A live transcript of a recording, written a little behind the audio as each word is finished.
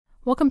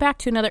Welcome back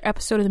to another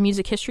episode of the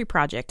Music History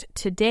Project.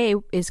 Today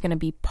is going to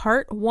be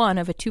part one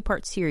of a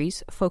two-part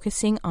series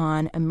focusing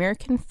on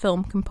American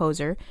film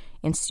composer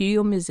and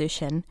studio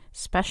musician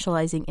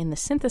specializing in the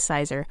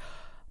synthesizer,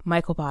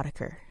 Michael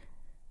Boddicker.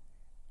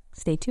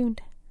 Stay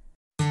tuned.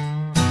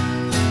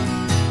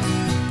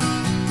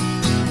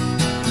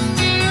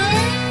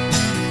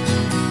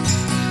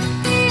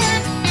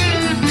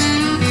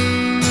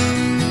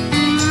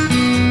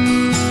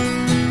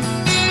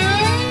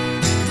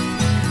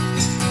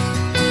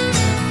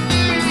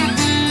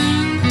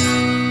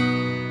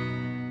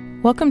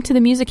 Welcome to the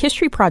Music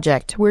History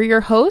Project. We're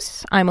your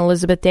hosts. I'm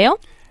Elizabeth Dale.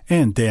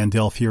 And Dan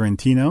Del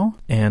Fiorentino.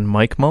 And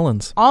Mike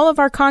Mullins. All of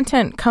our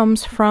content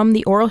comes from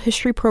the Oral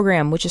History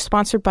Program, which is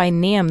sponsored by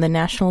NAMM, the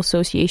National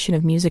Association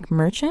of Music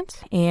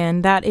Merchants.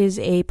 And that is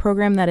a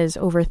program that is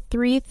over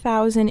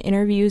 3,000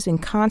 interviews and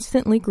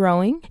constantly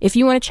growing. If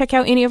you want to check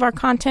out any of our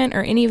content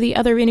or any of the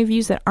other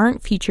interviews that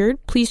aren't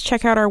featured, please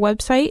check out our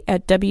website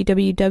at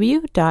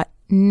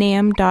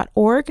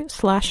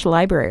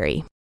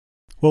www.namm.org/library.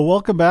 Well,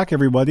 welcome back,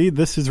 everybody.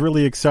 This is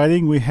really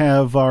exciting. We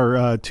have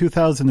our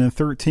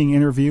 2013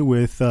 interview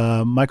with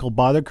Michael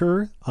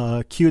Boddicker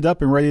queued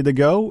up and ready to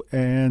go,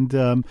 and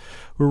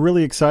we're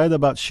really excited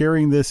about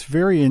sharing this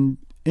very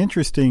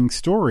interesting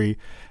story.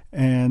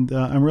 And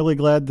I'm really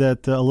glad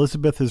that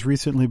Elizabeth has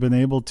recently been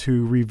able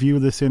to review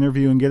this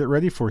interview and get it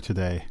ready for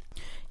today.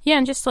 Yeah,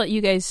 and just to let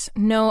you guys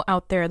know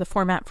out there, the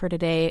format for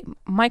today,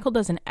 Michael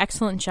does an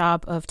excellent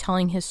job of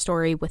telling his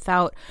story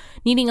without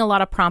needing a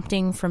lot of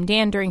prompting from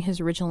Dan during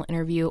his original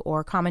interview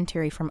or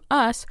commentary from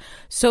us.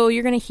 So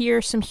you're going to hear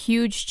some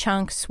huge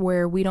chunks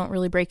where we don't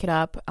really break it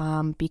up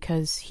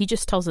because he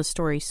just tells the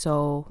story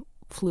so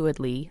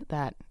fluidly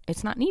that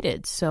it's not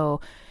needed. So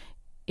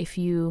if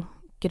you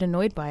get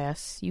annoyed by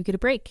us, you get a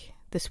break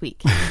this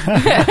week.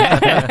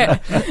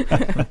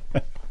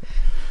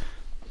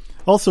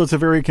 Also, it's a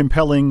very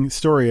compelling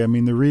story. I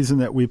mean, the reason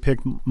that we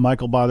picked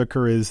Michael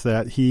Boddicker is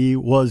that he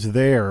was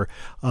there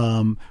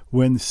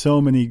when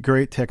so many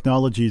great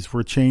technologies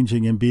were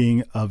changing and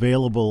being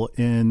available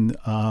in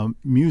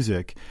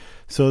music.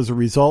 So as a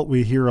result,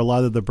 we hear a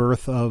lot of the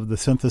birth of the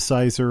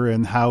synthesizer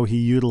and how he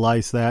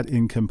utilized that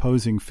in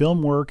composing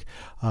film work,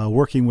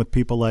 working with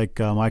people like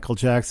Michael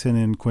Jackson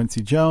and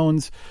Quincy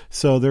Jones.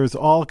 So there's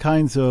all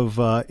kinds of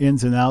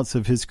ins and outs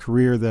of his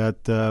career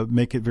that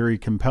make it very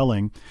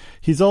compelling.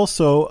 He's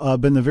also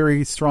been a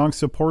very strong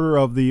supporter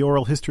of the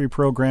Oral History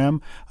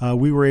Program.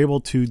 We were able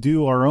to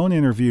do our own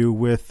interview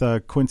with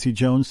Quincy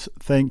Jones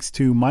thanks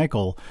to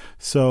Michael.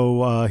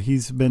 So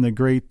he's been a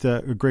great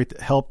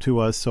help to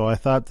us. So I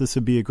thought this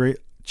would be a great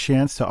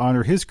chance to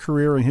honor his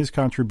career and his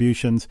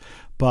contributions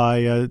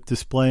by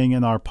displaying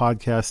in our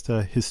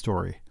podcast his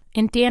story.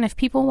 And Dan, if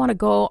people want to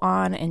go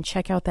on and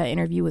check out that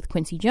interview with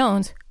Quincy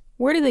Jones,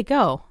 where do they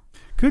go?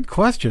 Good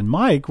question.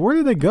 Mike, where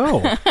do they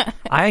go?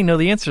 I know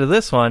the answer to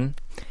this one.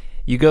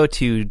 You go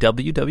to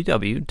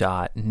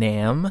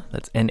www.namm,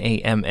 that's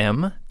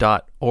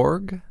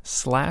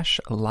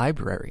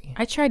namm.org/library.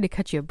 I tried to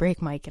cut you a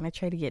break, Mike, and I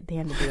tried to get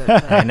Dan to do it.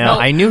 But I know.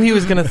 I knew he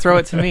was going to throw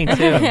it to me,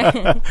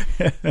 too.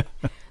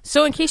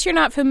 So in case you're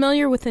not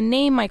familiar with the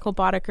name Michael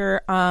Boddicker,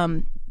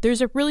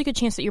 there's a really good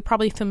chance that you're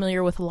probably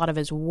familiar with a lot of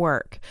his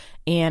work.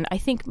 And I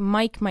think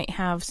Mike might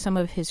have some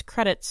of his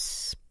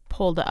credits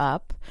pulled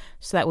up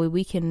so that way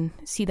we can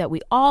see that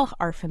we all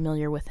are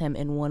familiar with him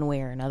in one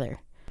way or another.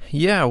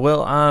 Yeah,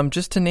 well,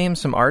 just to name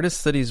some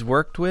artists that he's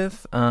worked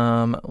with,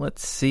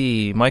 let's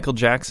see, Michael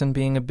Jackson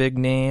being a big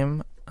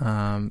name.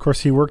 Of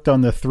course, he worked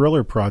on the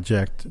Thriller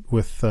project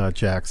with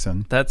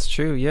Jackson. That's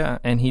true, yeah.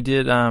 And he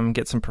did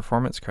get some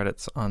performance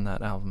credits on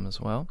that album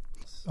as well.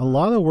 A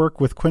lot of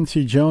work with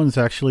Quincy Jones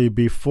actually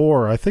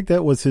before. I think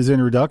that was his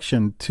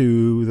introduction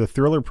to the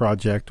Thriller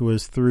project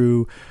was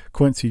through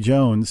Quincy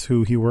Jones,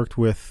 who he worked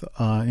with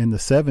in the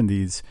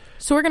 70s.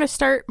 So we're going to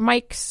start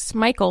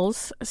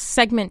Michael's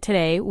segment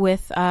today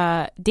with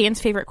Dan's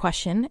favorite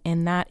question,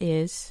 and that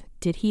is,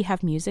 did he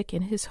have music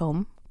in his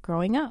home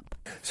growing up?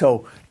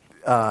 So,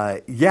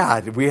 yeah,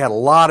 we had a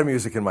lot of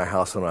music in my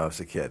house when I was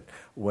a kid.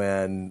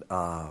 When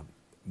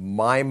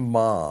my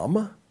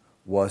mom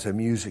was a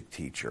music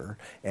teacher,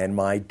 and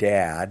my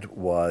dad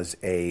was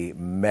a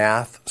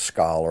math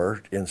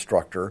scholar,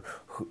 instructor,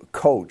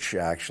 coach,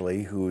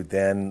 actually, who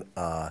then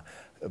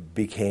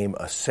became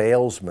a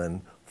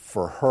salesman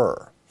for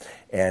her.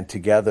 And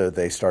together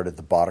they started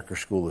the Boddicker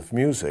School of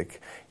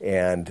Music,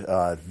 and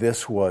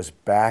this was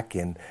back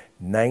in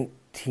it's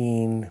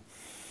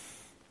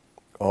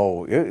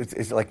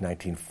like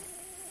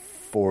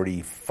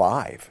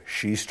 1945.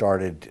 She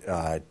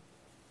started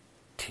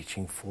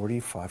teaching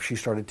 45. She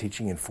started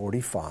teaching in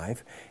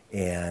 45,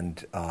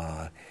 and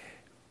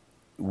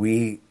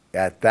we,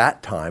 at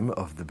that time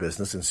of the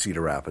business in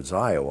Cedar Rapids,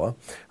 Iowa,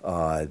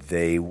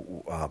 they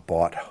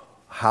bought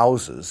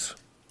houses,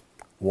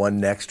 one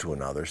next to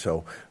another.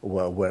 So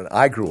when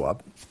I grew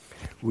up,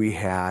 we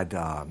had,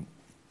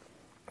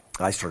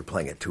 I started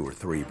playing at 2 or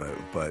 3,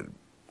 but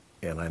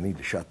and I need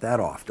to shut that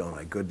off, don't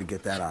I? Good to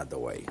get that out of the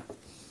way.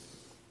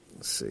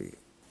 Let's see.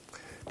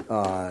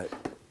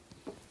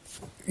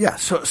 Yeah,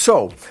 so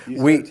you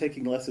started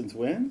taking lessons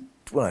when?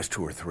 When I was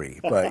 2 or 3,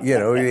 but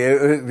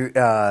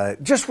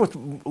just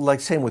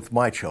same with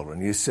my children.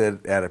 You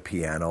sit at a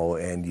piano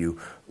and you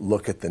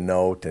look at the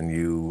note and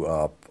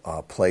you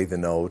play the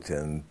note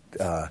and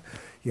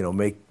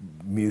make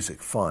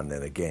music fun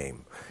in a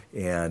game.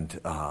 And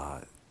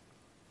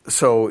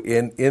so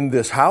in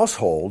this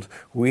household,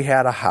 we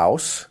had a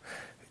house.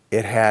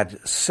 It had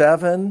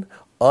 7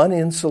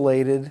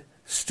 uninsulated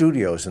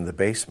studios in the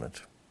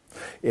basement.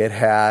 It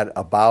had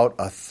about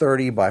a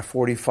 30 by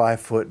 45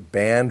 foot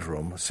band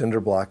room, cinder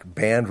block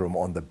band room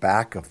on the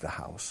back of the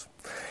house.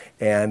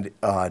 And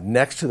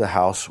next to the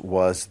house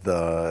was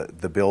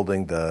the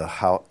building,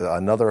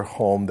 another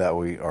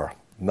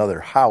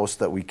house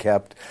that we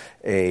kept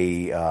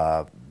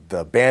the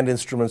band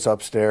instruments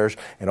upstairs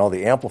and all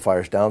the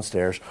amplifiers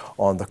downstairs.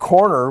 On the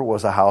corner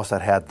was a house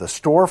that had the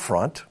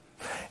storefront,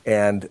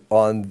 and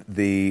on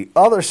the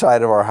other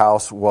side of our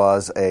house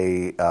was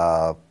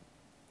a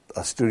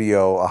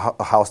studio,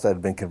 a house that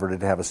had been converted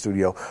to have a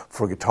studio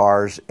for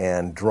guitars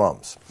and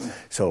drums.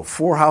 So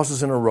 4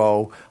 houses in a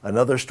row,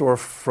 another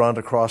storefront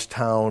across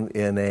town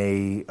in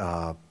a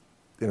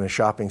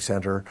shopping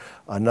center,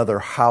 another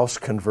house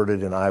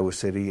converted in Iowa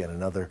City, and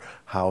another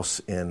house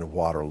in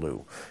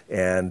Waterloo.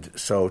 And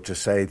so to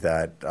say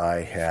that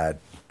I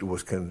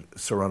was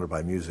surrounded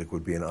by music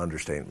would be an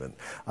understatement.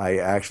 I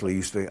actually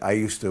used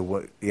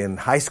to in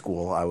high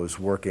school, I was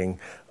working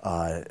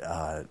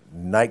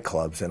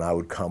nightclubs, and I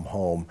would come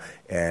home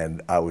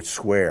and I would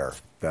swear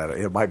that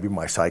it might be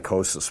my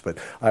psychosis, but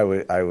I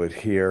would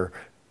hear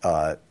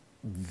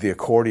the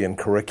accordion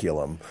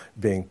curriculum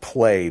being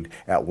played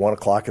at 1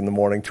 o'clock in the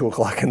morning, 2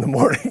 o'clock in the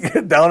morning,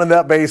 down in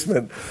that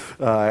basement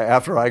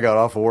after I got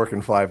off of work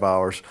in 5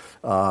 hours.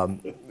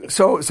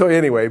 So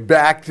anyway,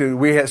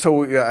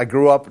 I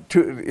grew up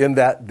in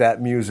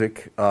that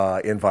music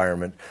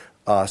environment,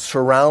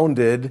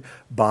 surrounded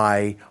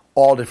by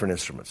all different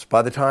instruments.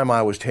 By the time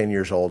I was 10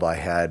 years old, I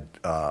had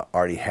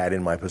already had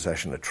in my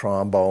possession a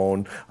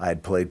trombone. I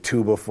had played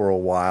tuba for a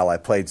while. I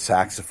played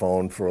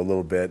saxophone for a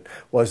little bit.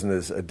 Wasn't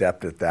as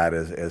adept at that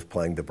as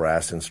playing the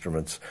brass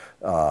instruments.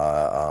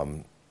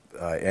 I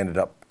ended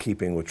up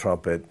keeping with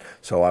trumpet.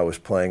 So I was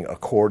playing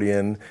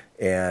accordion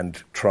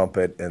and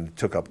trumpet and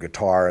took up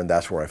guitar, and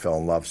that's where I fell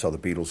in love. Saw the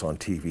Beatles on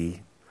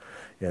TV.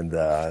 And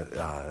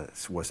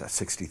was that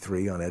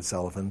 63 on Ed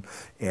Sullivan?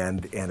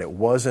 And it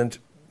wasn't.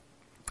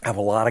 I have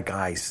a lot of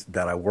guys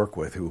that I work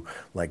with who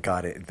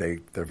got it.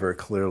 They're very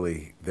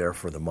clearly there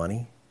for the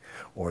money,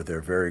 or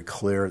they're very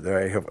clear.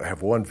 I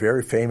have one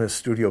very famous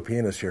studio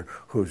pianist here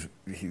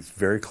he's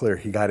very clear.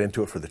 He got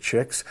into it for the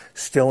chicks,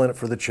 still in it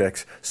for the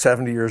chicks.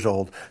 70 years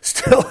old,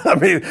 still. I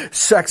mean,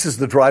 sex is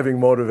the driving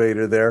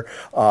motivator there.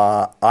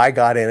 I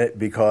got in it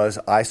because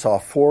I saw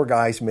 4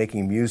 guys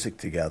making music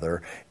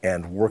together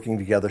and working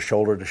together,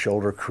 shoulder to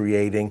shoulder,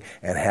 creating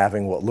and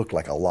having what looked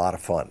like a lot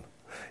of fun.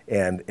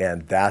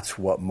 And that's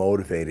what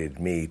motivated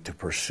me to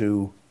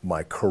pursue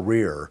my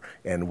career.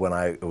 And when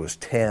I was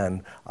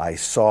 10, I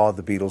saw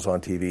the Beatles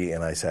on TV,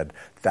 and I said,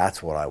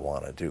 that's what I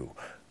want to do.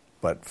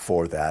 But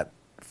for that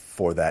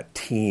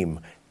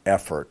team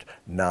effort,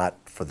 not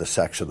for the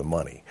sex or the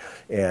money.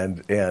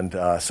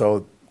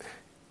 So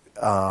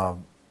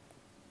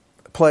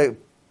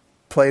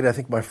played, I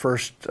think, my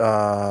first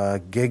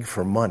gig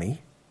for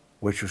money,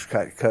 which was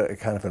kind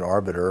of an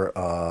arbiter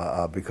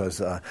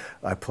because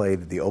I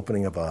played the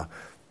opening of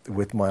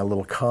with my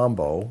little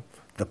combo,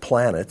 The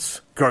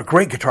Planets.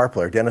 Great guitar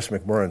player, Dennis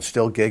McMurrin,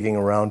 still gigging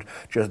around.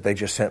 They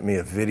just sent me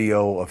a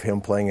video of him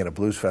playing at a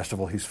blues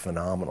festival. He's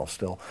phenomenal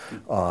still.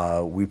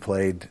 We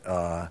played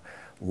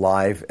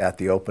live at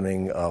the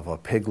opening of a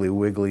Piggly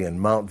Wiggly in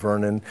Mount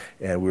Vernon,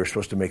 and we were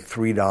supposed to make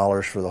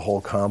 $3 for the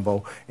whole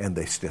combo, and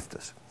they stiffed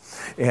us.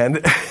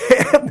 And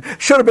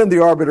should have been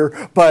the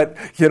arbiter, but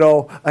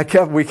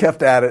we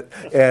kept at it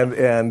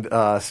and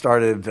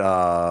started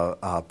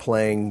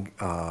playing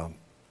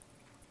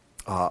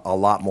a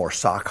lot more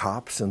sock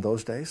hops in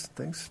those days.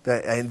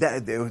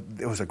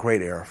 It was a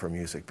great era for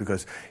music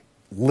because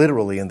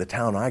literally in the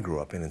town I grew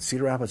up in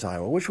Cedar Rapids,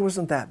 Iowa, which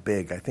wasn't that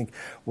big. I think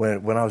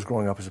when I was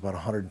growing up, it was about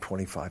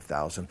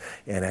 125,000,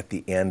 and at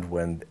the end,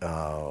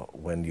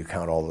 when you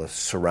count all the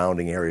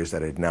surrounding areas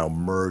that had now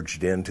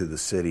merged into the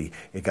city,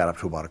 it got up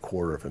to about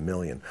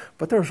 250,000.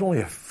 But there was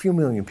only a few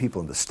million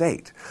people in the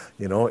state,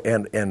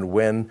 And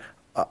when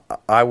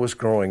I was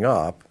growing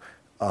up,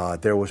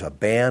 there was a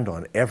band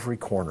on every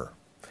corner.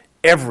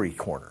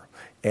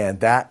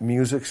 And that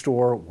music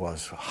store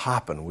was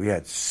hopping. We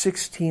had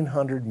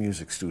 1,600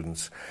 music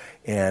students,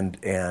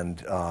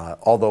 and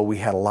although we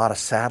had a lot of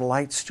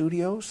satellite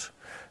studios,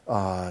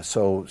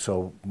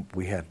 so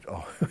we had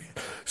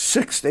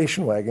 6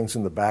 station wagons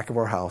in the back of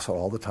our house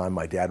all the time.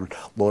 My dad would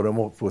load them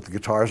up with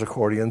guitars,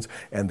 accordions,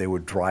 and they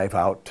would drive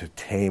out to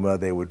Tama.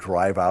 They would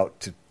drive out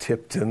to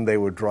Tipton. They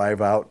would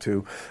drive out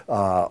to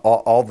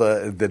all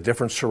the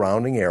different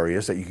surrounding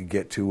areas that you could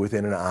get to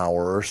within an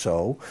hour or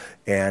so.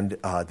 And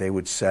they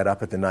would set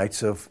up at the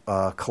Knights of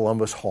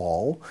Columbus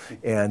Hall,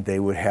 and they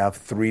would have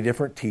 3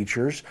 different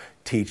teachers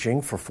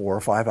teaching for 4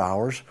 or 5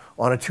 hours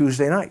on a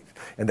Tuesday night.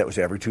 And that was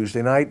every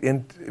Tuesday night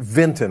in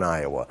Vinton,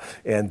 Iowa.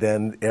 And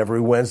then every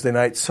Wednesday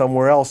night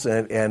somewhere else.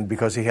 And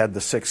because he had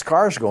the 6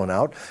 cars going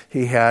out,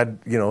 he had,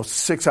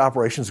 6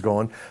 operations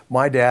going.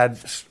 My dad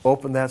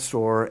opened that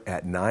store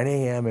at 9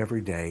 a.m.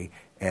 every day,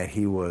 and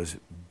he was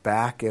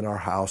back in our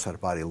house at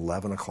about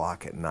 11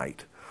 o'clock at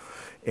night.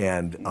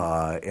 And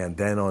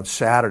then on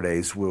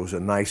Saturdays, it was a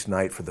nice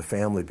night for the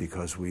family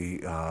because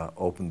we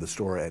opened the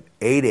store at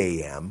 8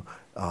 a.m.,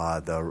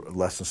 the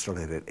lesson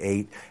started at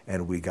 8,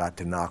 and we got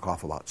to knock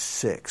off about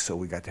 6, so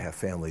we got to have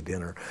family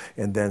dinner.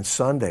 And then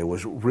Sunday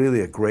was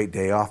really a great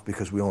day off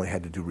because we only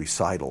had to do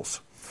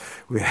recitals.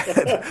 We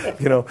had,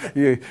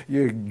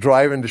 you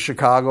drive into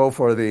Chicago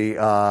for the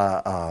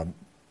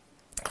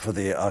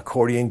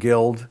Accordion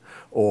Guild,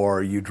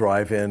 or you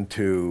drive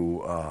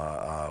into,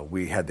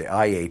 we had the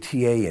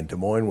IATA in Des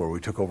Moines where we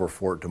took over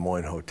Fort Des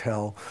Moines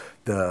Hotel.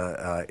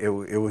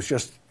 It was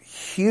just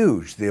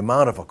huge, the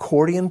amount of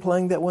accordion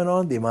playing that went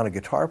on, the amount of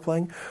guitar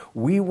playing.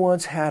 We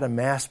once had a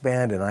mass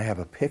band, and I have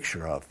a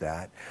picture of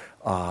that,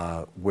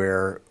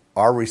 where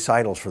our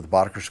recitals for the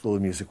Boddicker School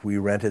of Music, we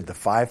rented the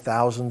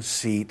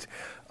 5,000-seat,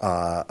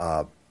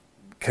 not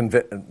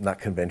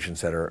convention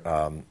center,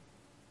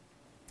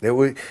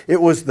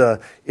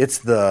 it's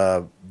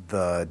the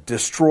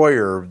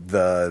destroyer,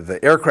 the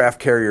aircraft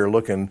carrier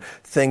looking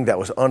thing that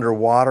was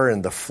underwater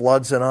in the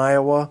floods in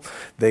Iowa.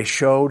 They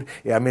showed,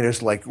 it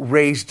was like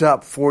raised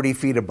up 40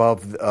 feet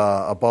above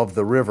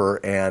the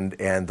river,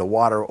 and the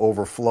water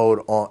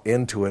overflowed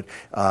into it.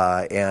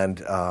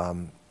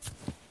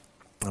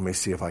 Let me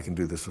see if I can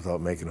do this without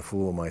making a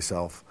fool of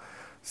myself.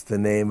 It's the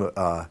name.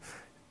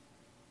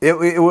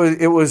 It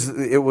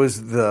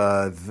was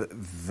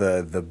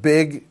the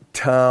big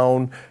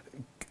town.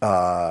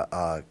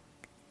 I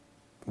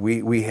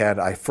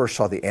first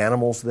saw the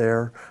animals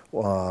there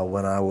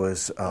when I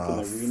was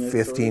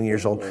 15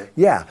 years old.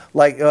 Yeah,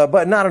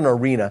 but not an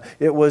arena.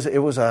 It was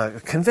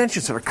a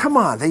convention center. Come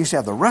on, they used to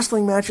have the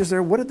wrestling matches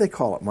there. What did they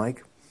call it,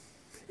 Mike?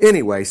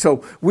 Anyway,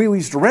 so we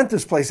used to rent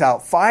this place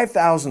out,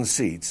 5,000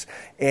 seats,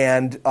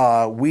 and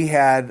we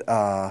had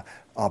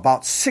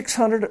about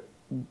 600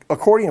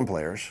 accordion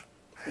players.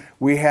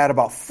 We had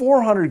about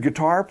 400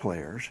 guitar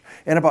players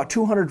and about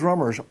 200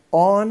 drummers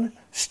on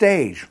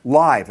stage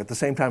live at the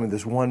same time in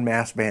this one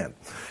mass band.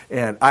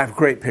 And I have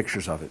great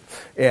pictures of it.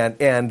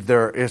 And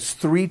there is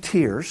 3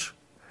 tiers.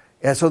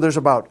 And so there's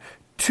about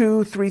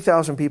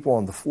 3,000 people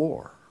on the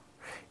floor.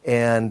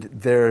 And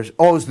it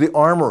was the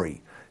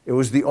armory. It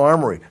was the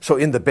armory. So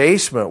in the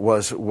basement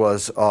was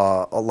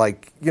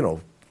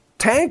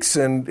tanks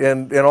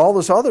and all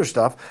this other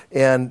stuff,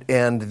 and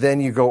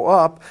then you go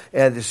up,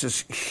 and it's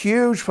this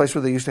huge place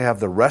where they used to have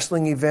the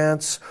wrestling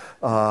events,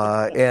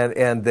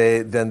 and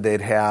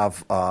they'd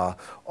have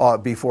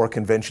before a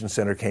convention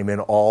center came in,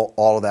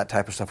 all of that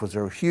type of stuff was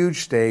there. A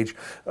huge stage,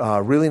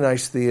 really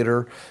nice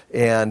theater,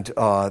 and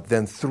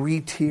then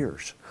 3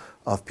 tiers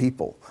of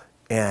people,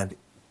 and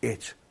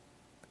it's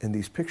in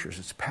these pictures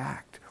it's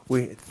packed.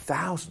 We had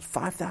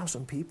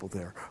 5,000 people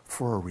there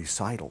for a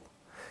recital.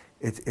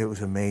 It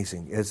was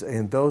amazing.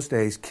 In those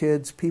days,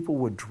 people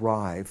would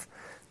drive.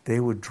 They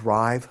would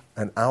drive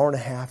an hour and a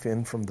half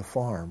in from the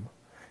farm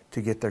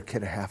to get their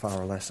kid a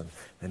half-hour lesson,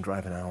 then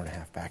drive an hour and a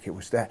half back.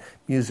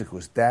 Music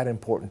was that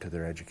important to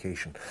their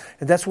education.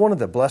 And that's one of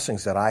the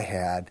blessings that I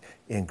had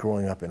in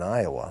growing up in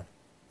Iowa.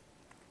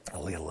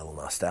 I'll get a little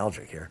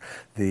nostalgic here.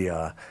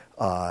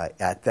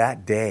 At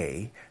that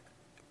day,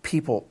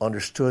 people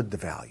understood the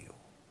value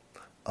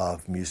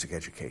of music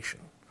education,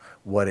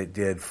 what it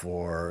did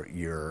for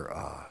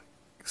your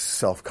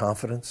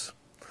self-confidence,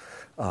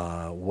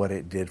 what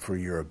it did for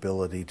your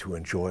ability to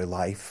enjoy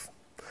life.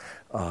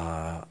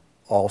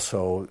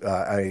 Also,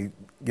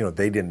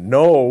 they didn't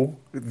know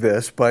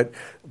this, but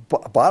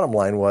bottom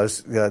line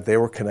was they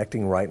were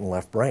connecting right and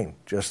left brain,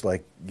 just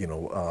like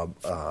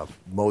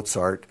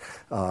Mozart,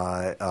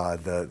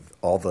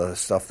 all the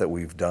stuff that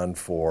we've done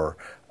for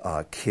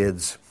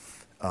kids.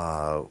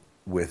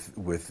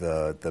 With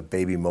the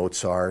baby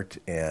Mozart,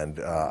 and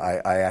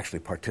I actually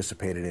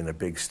participated in a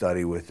big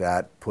study with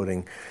that,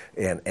 putting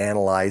and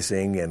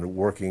analyzing and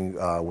working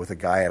with a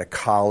guy at a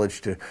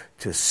college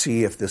to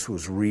see if this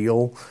was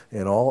real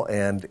and all.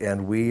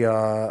 And we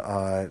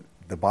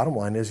the bottom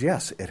line is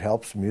yes, it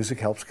helps. Music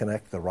helps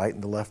connect the right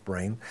and the left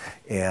brain,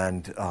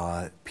 and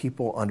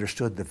people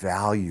understood the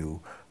value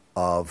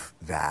of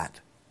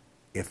that.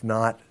 If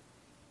not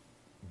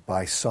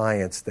by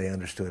science, they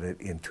understood it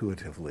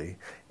intuitively,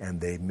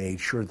 and they made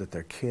sure that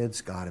their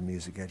kids got a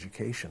music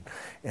education.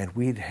 And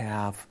we'd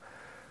have,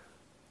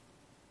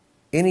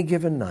 any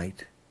given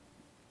night,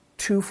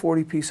 2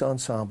 40-piece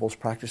ensembles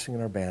practicing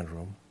in our band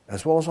room,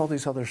 as well as all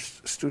these other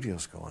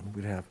studios going.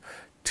 We'd have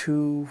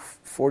 2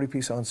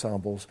 40-piece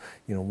ensembles,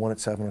 one at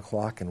 7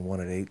 o'clock and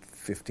one at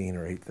 8:15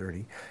 or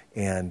 8:30.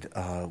 And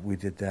we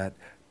did that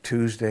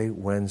Tuesday,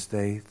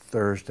 Wednesday,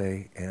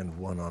 Thursday, and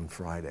one on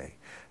Friday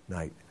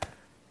night.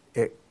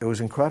 It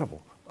was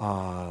incredible.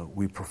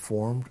 We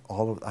performed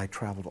I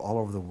traveled all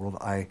over the world.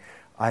 I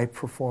I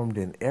performed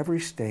in every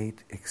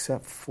state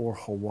except for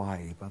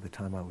Hawaii by the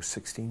time I was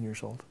 16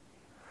 years old.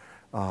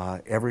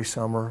 Every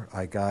summer,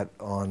 I got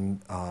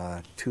on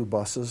 2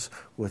 buses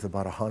with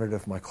about 100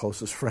 of my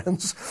closest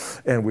friends,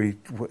 and we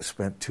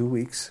spent 2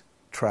 weeks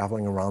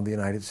traveling around the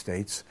United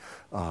States,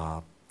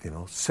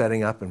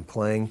 setting up and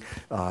playing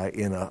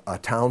in a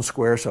town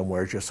square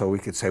somewhere just so we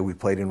could say we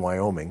played in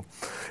Wyoming.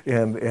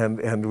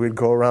 And we'd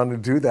go around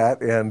and do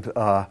that, and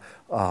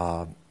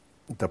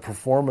the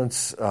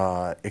performance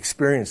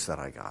experience that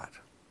I got,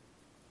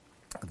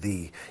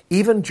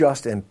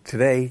 and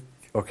today,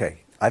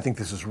 I think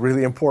this is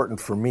really important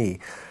for me,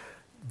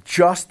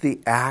 just the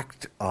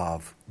act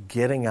of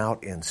getting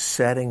out and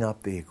setting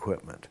up the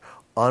equipment,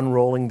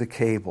 unrolling the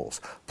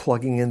cables,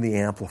 plugging in the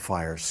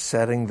amplifiers,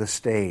 setting the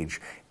stage,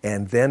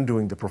 and then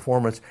doing the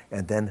performance,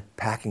 and then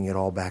packing it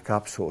all back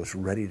up so it was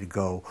ready to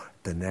go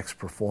the next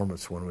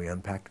performance when we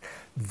unpacked,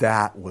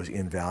 that was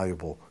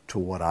invaluable to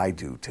what I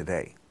do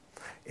today.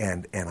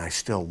 And I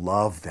still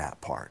love that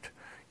part.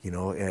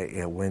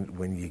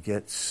 When you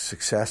get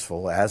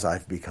successful, as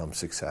I've become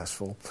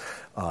successful,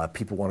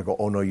 people want to go,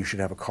 oh no, you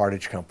should have a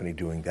cartage company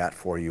doing that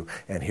for you,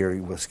 and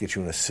here let's get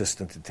you an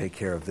assistant to take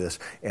care of this,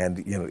 and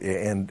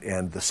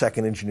the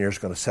second engineer is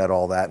going to set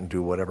all that and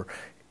do whatever,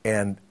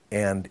 and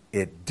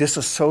it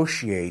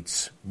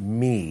disassociates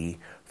me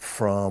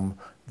from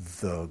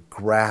the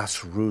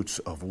grassroots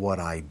of what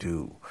I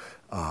do,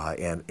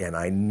 and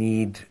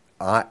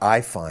I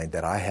find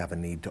that I have a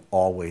need to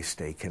always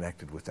stay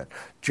connected with that,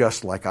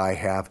 just like I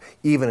have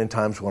even in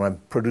times when I'm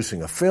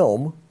producing a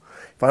film.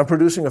 If I'm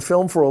producing a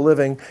film for a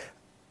living,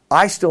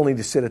 I still need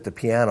to sit at the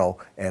piano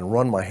and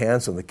run my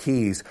hands on the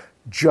keys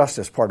just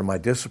as part of my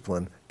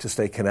discipline to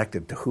stay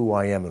connected to who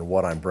I am and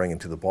what I'm bringing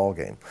to the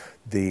ballgame.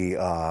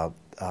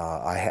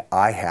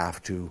 I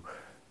have to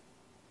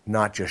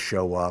not just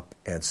show up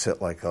and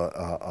sit like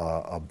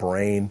a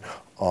brain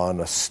on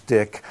a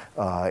stick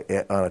on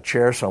a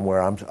chair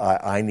somewhere.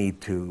 I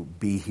need to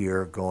be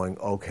here going,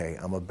 okay,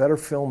 I'm a better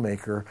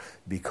filmmaker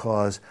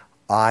because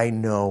I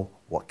know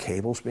what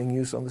cable's being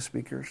used on the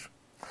speakers,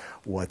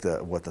 what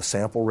the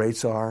sample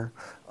rates are,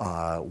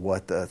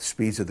 what the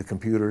speeds of the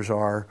computers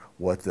are,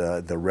 what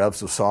the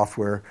revs of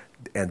software,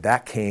 and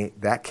that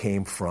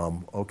came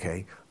from,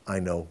 okay, I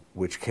know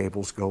which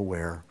cables go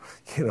where,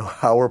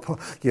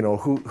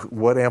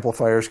 what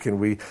amplifiers can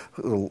we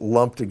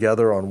lump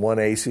together on one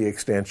AC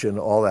extension,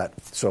 all that.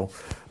 So,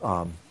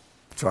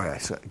 sorry, I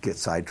get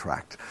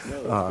sidetracked.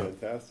 No, that's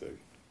fantastic.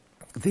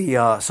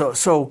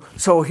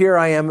 So here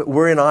I am.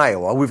 We're in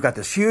Iowa. We've got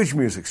this huge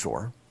music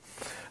store,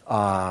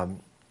 and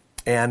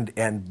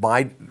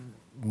my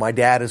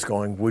dad is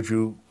going, would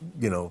you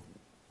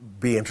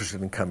be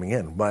interested in coming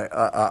in?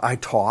 I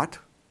taught.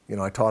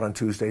 I taught on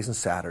Tuesdays and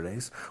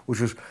Saturdays, which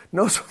was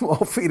no small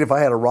feat. If I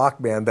had a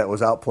rock band that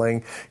was out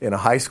playing in a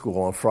high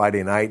school on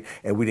Friday night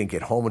and we didn't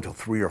get home until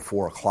 3 or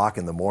 4 o'clock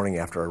in the morning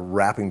after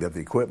wrapping up the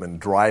equipment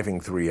and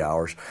driving 3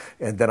 hours,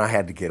 and then I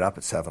had to get up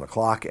at 7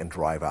 o'clock and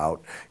drive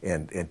out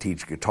and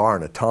teach guitar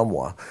in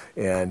Ottumwa,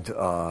 and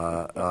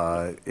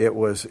it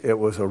was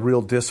a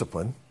real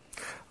discipline.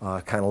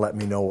 Kind of let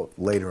me know what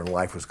later in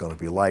life was going to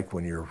be like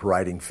when you're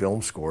writing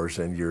film scores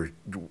and you're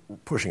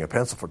pushing a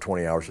pencil for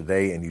 20 hours a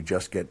day and you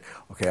just get,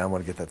 okay, I'm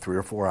going to get that 3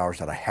 or 4 hours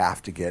that I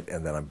have to get,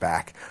 and then I'm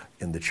back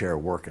in the chair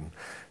working.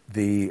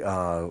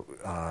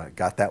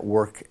 Got that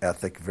work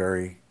ethic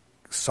very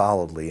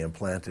solidly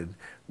implanted.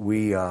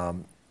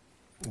 We're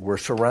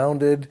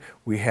surrounded.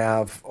 We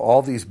have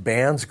all these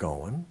bands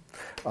going.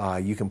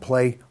 You can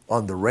play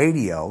on the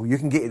radio. You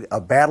can get a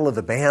battle of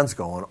the bands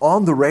going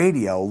on the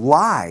radio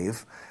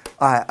live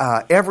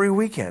every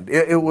weekend.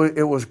 It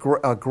was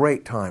a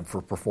great time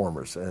for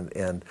performers,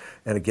 and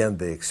again,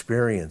 the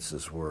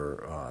experiences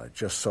were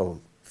just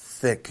so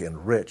thick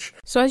and rich.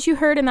 So as you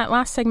heard in that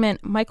last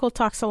segment, Michael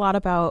talks a lot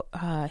about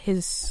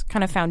his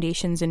kind of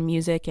foundations in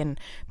music and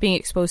being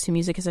exposed to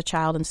music as a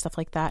child and stuff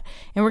like that.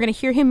 And we're going to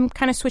hear him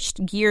kind of switch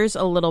gears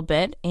a little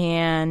bit.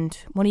 And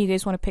one of you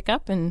guys want to pick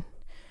up and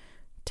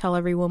tell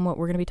everyone what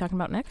we're going to be talking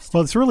about next?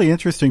 Well, it's really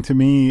interesting to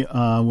me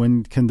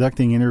when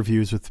conducting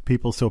interviews with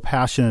people so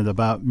passionate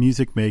about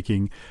music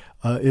making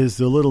is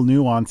the little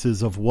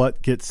nuances of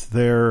what gets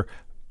their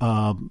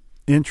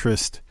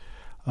interest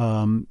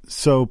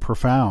so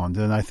profound.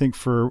 And I think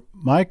for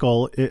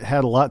Michael, it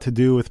had a lot to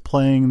do with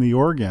playing the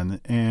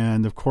organ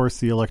and, of course,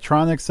 the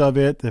electronics of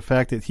it, the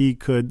fact that he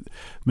could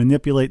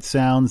manipulate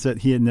sounds that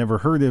he had never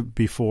heard of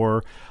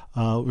before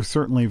was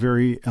certainly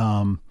very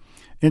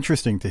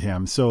interesting to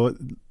him. So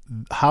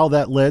how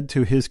that led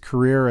to his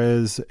career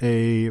as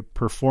a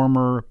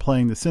performer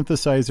playing the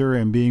synthesizer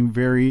and being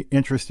very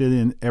interested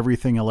in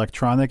everything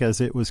electronic as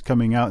it was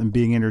coming out and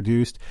being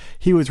introduced.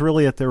 He was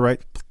really at the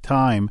right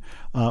time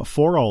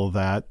for all of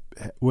that,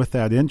 with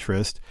that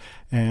interest.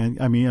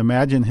 And I mean,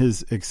 imagine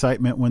his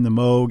excitement when the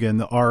Moog and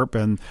the ARP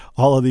and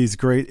all of these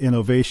great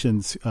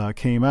innovations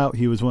came out.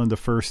 He was one of the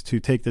first to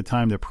take the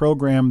time to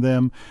program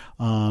them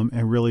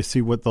and really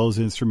see what those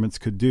instruments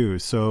could do.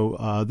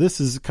 So this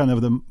is kind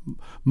of the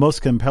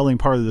most compelling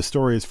part of the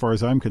story as far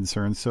as I'm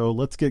concerned. So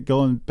let's get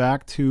going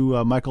back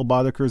to Michael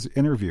Boddicker's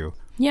interview.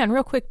 Yeah, and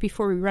real quick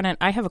before we run it,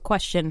 I have a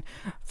question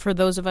for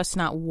those of us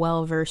not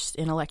well-versed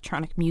in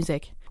electronic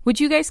music. Would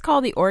you guys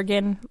call the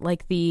organ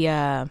like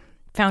the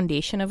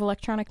foundation of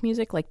electronic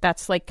music? Like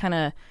that's like kind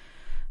of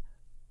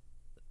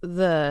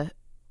the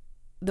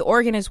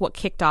organ is what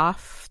kicked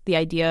off the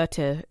idea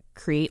to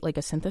create like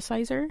a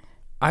synthesizer?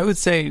 I would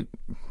say,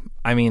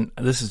 I mean,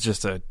 this is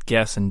just a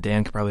guess, and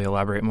Dan could probably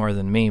elaborate more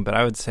than me, but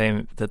I would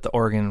say that the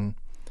organ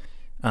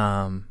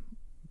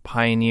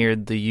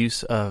pioneered the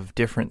use of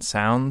different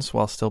sounds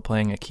while still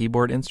playing a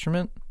keyboard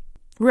instrument.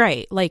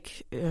 Right,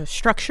 like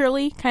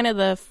structurally, kind of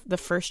the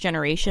first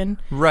generation.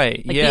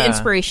 Right, like yeah. The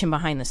inspiration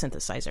behind the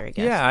synthesizer, I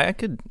guess. Yeah,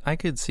 I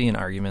could see an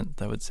argument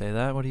that would say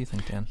that. What do you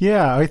think, Dan?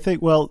 Yeah, I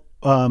think, well,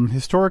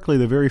 historically,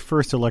 the very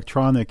first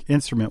electronic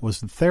instrument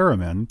was the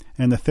theremin,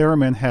 and the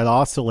theremin had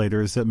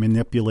oscillators that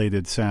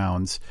manipulated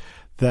sounds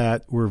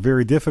that were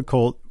very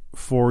difficult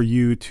for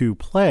you to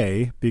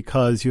play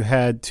because you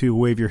had to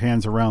wave your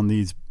hands around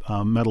these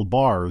metal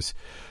bars.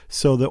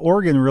 So the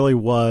organ really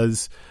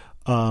was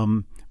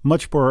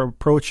much more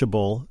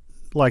approachable,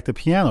 like the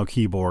piano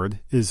keyboard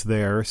is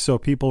there. So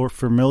people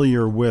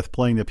familiar with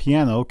playing the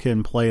piano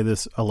can play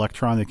this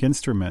electronic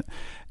instrument.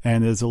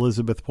 And as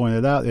Elizabeth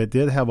pointed out, it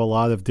did have a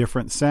lot of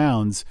different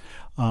sounds,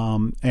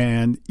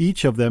 and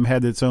each of them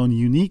had its own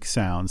unique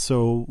sound.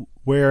 So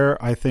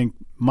where I think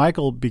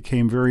Michael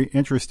became very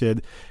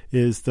interested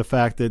is the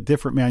fact that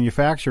different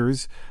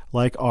manufacturers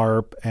like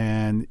ARP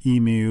and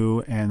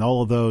EMU and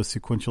all of those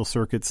sequential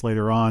circuits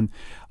later on,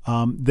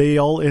 they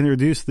all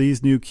introduced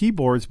these new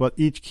keyboards, but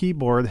each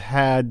keyboard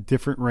had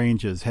different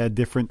ranges, had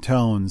different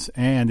tones.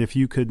 And if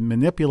you could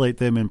manipulate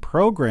them and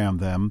program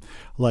them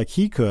like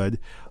he could,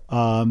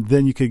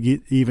 then you could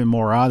get even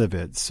more out of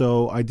it.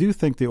 So I do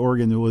think the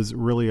organ was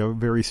really a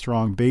very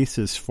strong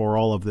basis for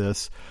all of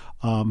this,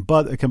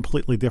 but a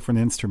completely different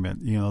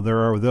instrument. You know, there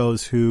are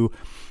those who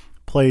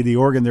play the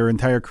organ their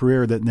entire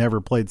career that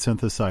never played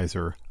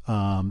synthesizer.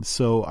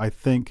 So I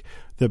think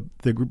the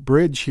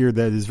bridge here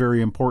that is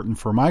very important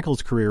for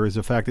Michael's career is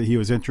the fact that he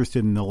was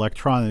interested in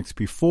electronics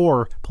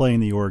before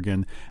playing the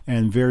organ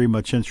and very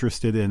much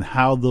interested in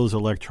how those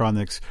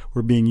electronics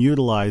were being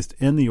utilized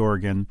in the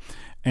organ,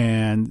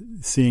 and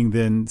seeing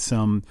then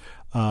some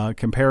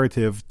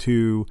comparative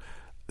to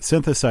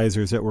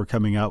synthesizers that were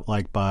coming out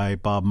like by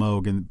Bob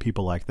Moog and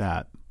people like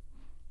that.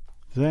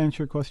 Does that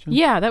answer your question?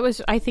 Yeah,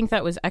 I think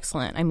that was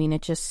excellent. I mean,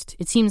 it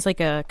seems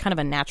like a kind of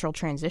a natural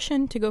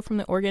transition to go from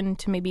the organ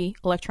to maybe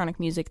electronic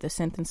music, the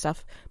synth and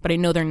stuff, but I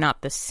know they're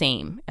not the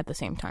same at the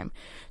same time.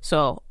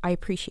 So I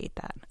appreciate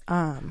that.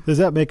 Does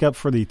that make up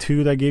for the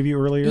toot I gave you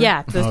earlier?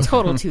 Yeah, the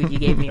total toot you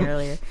gave me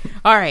earlier.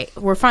 All right,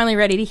 we're finally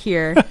ready to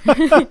hear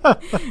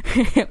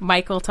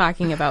Michael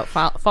talking about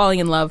falling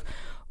in love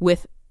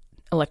with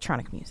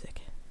electronic music.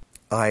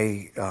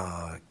 I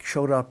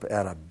showed up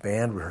at a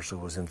band rehearsal,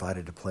 was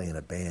invited to play in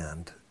a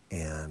band,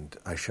 and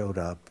I showed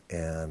up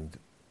and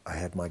I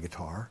had my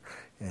guitar,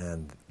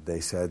 and they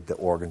said, the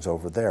organ's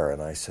over there,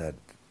 and I said,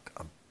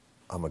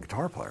 I'm a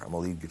guitar player. I'm a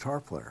lead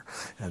guitar player.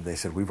 And they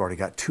said, we've already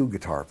got 2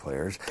 guitar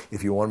players.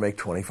 If you want to make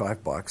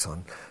 $25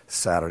 on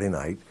Saturday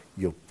night,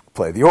 you'll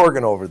play the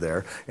organ over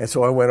there. And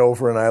so I went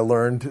over and I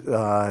learned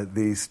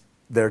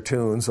their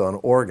tunes on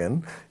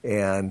organ,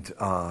 and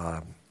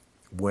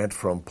went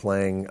from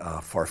playing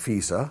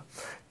Farfisa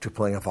to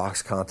playing a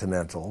Vox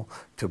Continental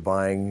to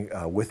buying,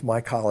 with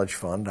my college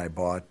fund, I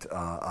bought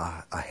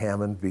a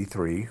Hammond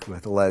B3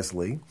 with a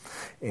Leslie,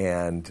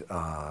 and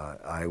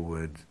I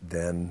would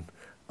then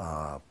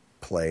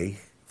play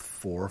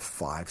 4,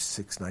 5,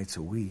 6 nights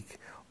a week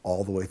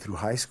all the way through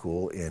high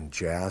school in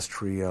jazz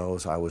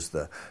trios. I was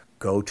the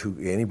go-to.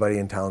 Anybody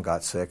in town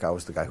got sick, I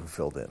was the guy who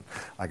filled in.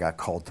 I got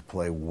called to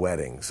play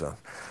weddings.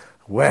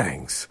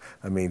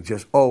 I mean,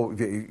 just,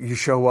 you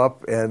show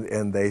up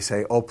and they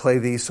say, play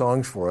these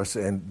songs for us,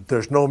 and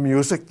there's no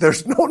music,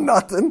 there's no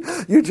nothing.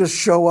 You just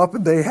show up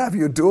and they have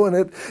you doing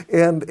it.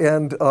 And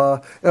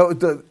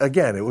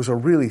again, it was a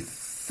really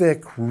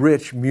thick,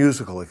 rich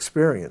musical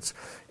experience.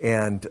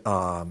 And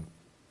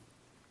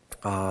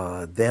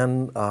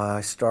then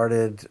I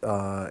started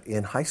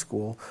in high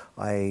school.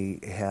 I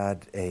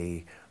had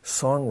a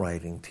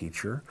songwriting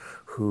teacher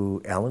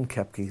who, Alan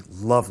Kepke,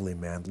 lovely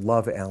man,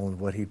 love Alan,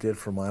 what he did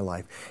for my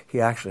life.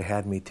 He actually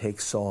had me take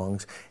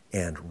songs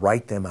and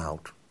write them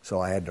out.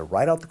 So I had to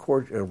write out the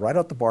chord, write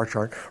out the bar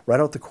chart, write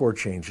out the chord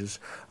changes,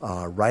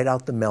 write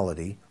out the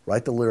melody,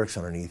 write the lyrics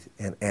underneath,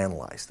 and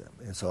analyze them.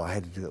 And so I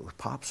had to do that with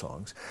pop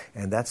songs.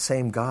 And that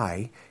same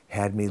guy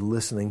had me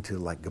listening to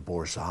like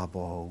Gabor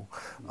Szabo.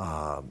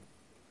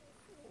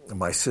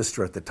 My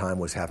sister at the time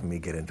was having me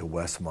get into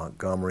Wes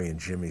Montgomery and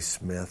Jimmy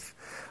Smith.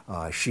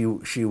 She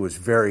was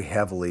very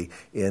heavily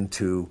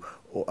into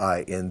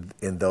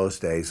in those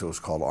days it was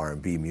called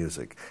R&B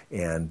music,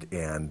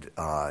 and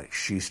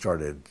she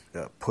started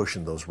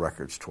pushing those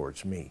records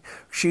towards me.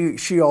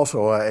 She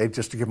also,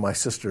 just to give my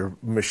sister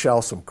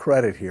Michelle some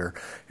credit here,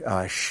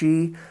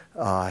 she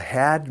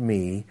had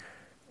me.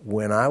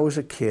 When I was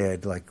a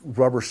kid, like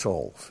Rubber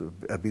Soul,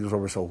 Beatles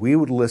Rubber Soul, we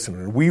would listen,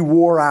 and we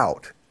wore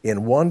out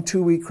In 1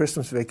 2-week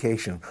Christmas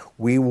vacation,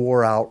 we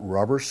wore out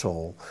Rubber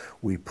Soul.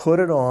 We put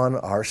it on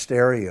our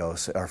stereo,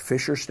 our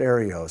Fisher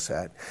stereo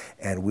set,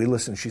 and we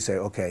listened. She'd say,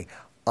 okay,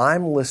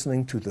 I'm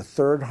listening to the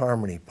third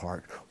harmony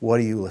part. What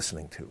are you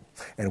listening to?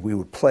 And we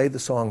would play the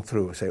song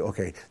through and say,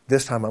 okay,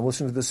 this time I'm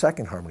listening to the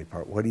second harmony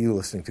part. What are you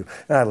listening to?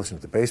 And I listened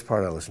to the bass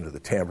part. I listened to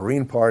the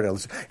tambourine part.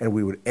 And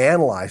we would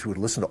analyze. We would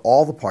listen to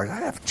all the parts. I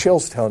have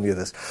chills telling you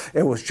this.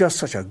 It was just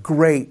such a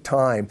great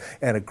time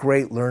and a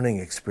great learning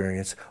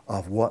experience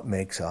of what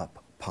makes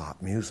up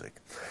pop music.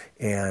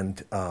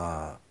 And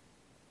I'm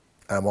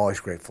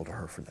always grateful to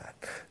her for that.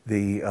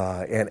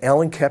 And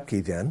Alan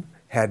Kepke then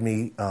had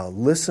me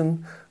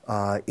listen.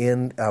 I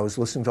was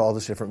listening to all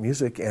this different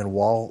music, and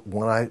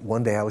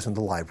one day I was in the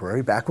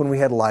library, back when we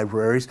had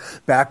libraries,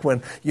 back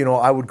when,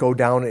 I would go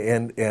down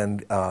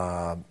and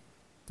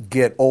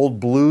get old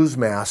Blues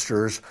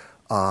Masters,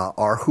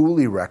 our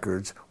Hooley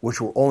records, which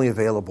were only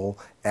available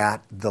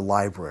at the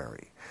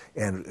library,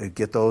 and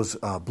get those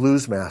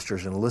Blues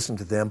Masters and listen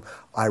to them.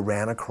 I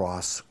ran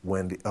across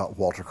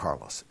Walter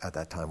Carlos, at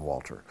that time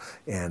Walter,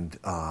 and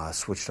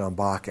switched on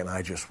Bach, and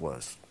I just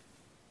was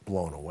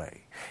blown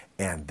away.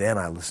 And then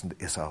I listened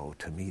to Isao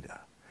Tamida,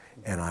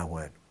 and I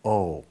went,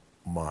 oh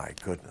my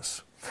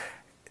goodness.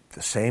 At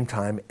the same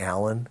time,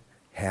 Alan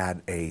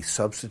had a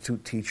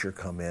substitute teacher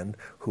come in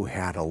who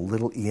had a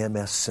little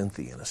EMS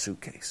Synthy in a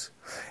suitcase.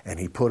 And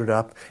he put it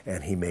up,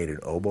 and he made an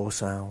oboe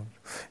sound,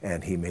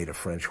 and he made a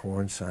French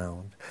horn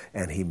sound,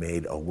 and he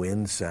made a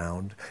wind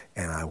sound,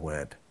 and I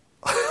went,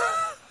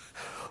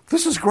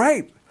 this is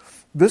great.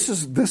 This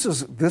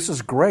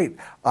is great.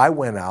 I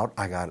went out,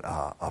 I got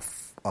a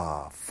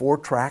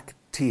 4-track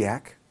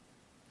TEAC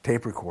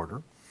tape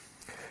recorder,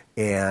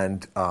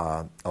 and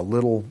my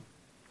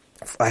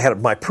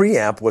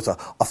preamp was a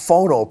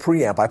phono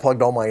preamp. I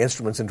plugged all my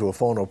instruments into a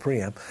phono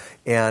preamp,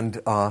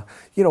 and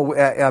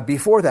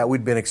before that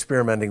we'd been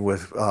experimenting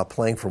with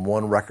playing from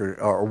one record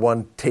or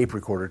one tape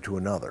recorder to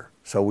another.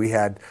 So we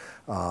had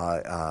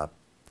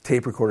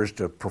tape recorders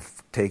to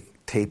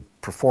take tape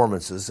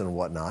performances and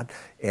whatnot,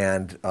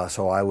 and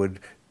so I would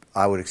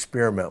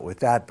experiment with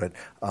that, but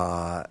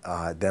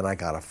then I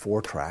got a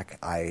 4-track.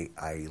 I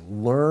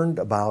learned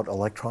about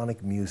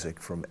electronic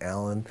music from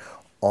Alan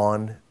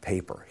on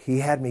paper. He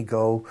had me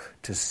go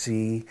to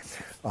see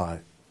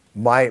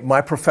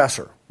my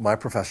professor.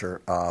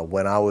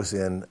 When I was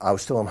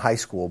still in high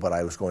school, but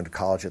I was going to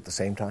college at the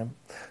same time.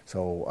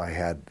 So I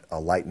had a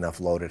light enough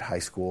load at high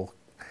school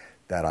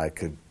that I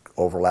could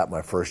overlap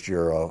my first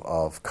year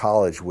of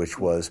college, which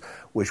was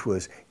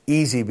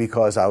easy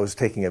because I was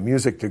taking a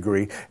music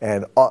degree,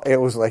 and it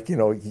was like,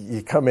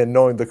 you come in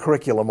knowing the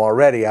curriculum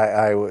already.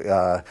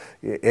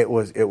 It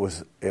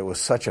was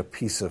such a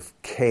piece of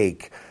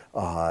cake.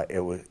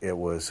 It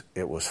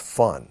was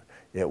fun.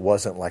 It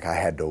wasn't like I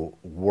had to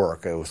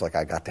work. It was like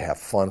I got to have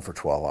fun for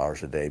 12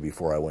 hours a day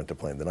before I went to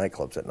play in the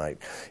nightclubs at night.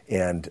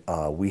 And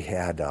we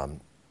had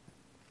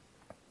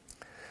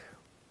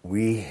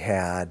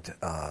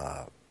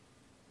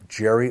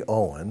Jerry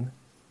Owen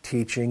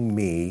teaching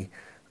me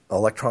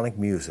electronic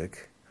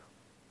music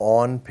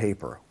on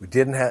paper. We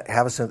didn't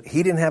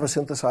he didn't have a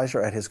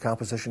synthesizer at his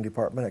composition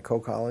department at Coe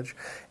College,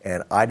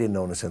 and I didn't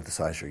own a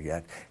synthesizer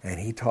yet. And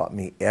he taught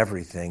me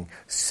everything: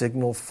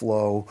 signal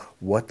flow,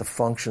 what the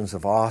functions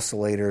of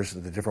oscillators,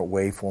 the different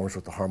waveforms,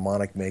 what the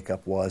harmonic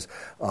makeup was,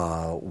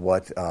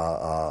 what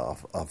a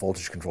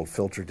voltage-controlled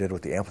filter did,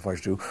 what the amplifiers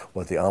do,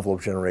 what the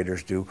envelope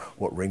generators do,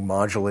 what ring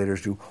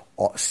modulators do,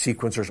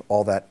 sequencers,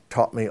 all that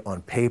taught me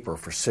on paper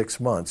for 6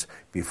 months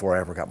before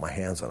I ever got my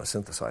hands on a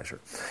synthesizer.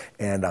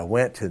 And I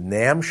went to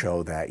NAMM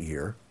Show that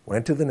year,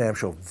 went to the NAMM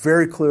Show,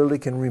 very clearly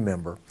can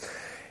remember,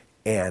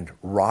 and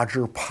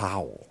Roger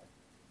Powell.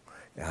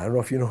 And I don't know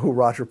if you know who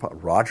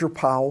Roger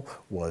Powell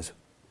was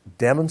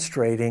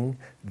demonstrating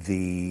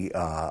the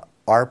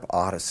ARP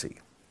Odyssey.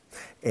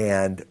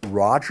 And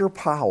Roger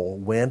Powell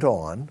went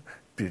on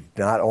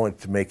not only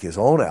to make his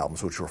own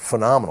albums, which were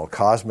phenomenal.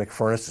 Cosmic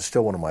Furnace is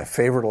still one of my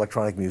favorite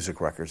electronic music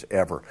records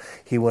ever.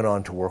 He went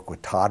on to work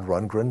with Todd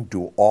Rundgren,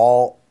 do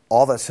all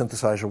that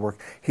synthesizer work.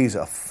 He's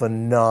a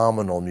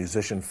phenomenal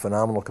musician,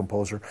 phenomenal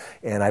composer,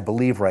 and I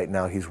believe right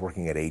now he's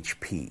working at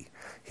HP.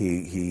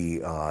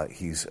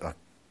 He's a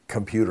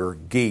computer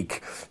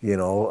geek,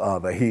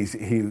 but he's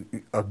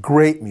a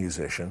great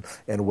musician.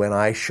 And when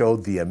I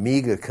showed the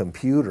Amiga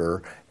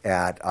computer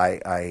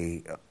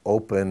I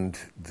opened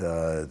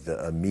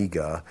the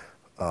Amiga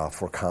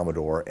for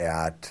Commodore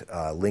at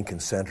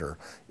Lincoln Center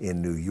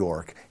in New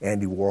York.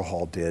 Andy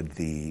Warhol did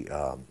the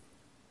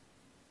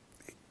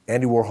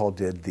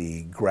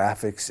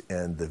graphics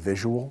and the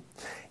visual,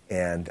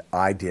 and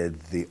I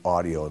did the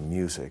audio and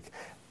music.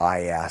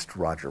 I asked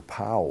Roger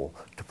Powell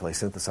to play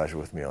synthesizer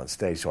with me on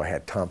stage. So I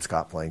had Tom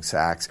Scott playing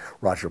sax,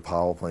 Roger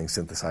Powell playing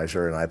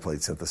synthesizer, and I played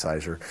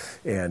synthesizer.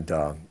 And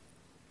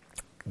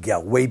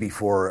way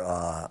before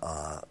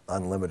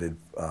unlimited,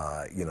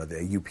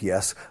 the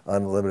UPS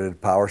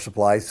unlimited power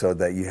supply, so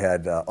that you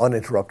had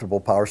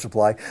uninterruptible power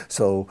supply.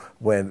 So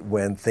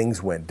when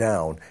things went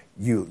down,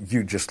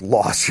 you just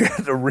lost. You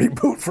had to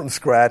reboot from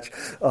scratch.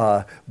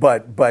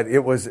 But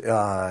it was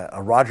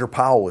Roger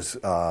Powell was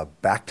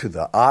back to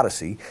the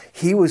Odyssey.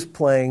 He was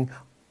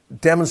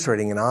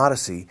demonstrating an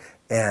Odyssey,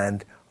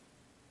 and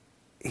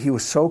he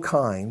was so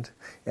kind,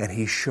 and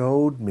he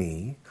showed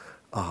me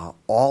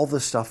all the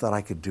stuff that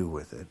I could do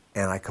with it,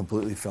 and I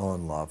completely fell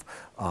in love.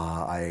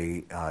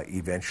 I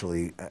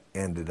eventually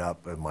ended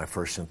up in my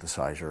first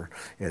synthesizer,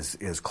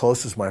 as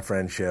close as my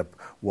friendship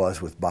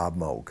was with Bob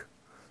Moog,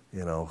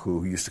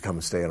 who used to come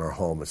and stay in our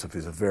home.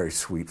 He's a very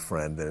sweet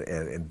friend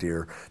and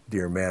dear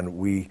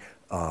man.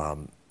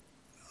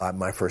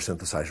 My first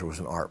synthesizer was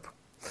an ARP,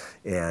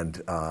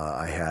 and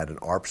I had an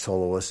ARP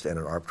Soloist and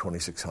an ARP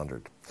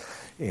 2600,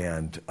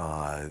 and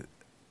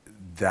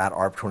that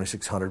ARP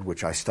 2600,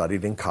 which I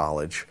studied in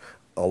college,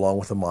 along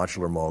with the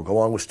modular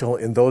Moog,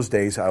 in those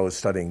days I was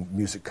studying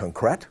musique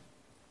concrète,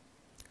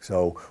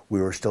 so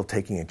we were still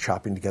taking and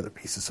chopping together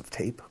pieces of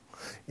tape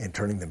and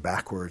turning them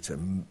backwards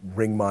and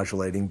ring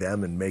modulating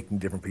them and making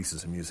different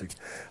pieces of music.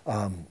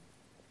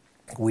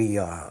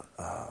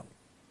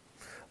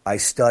 I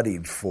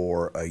studied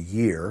for a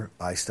year.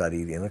 I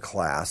studied in a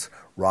class,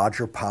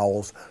 Roger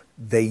Powell's.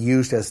 They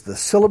used as the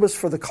syllabus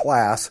for the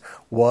class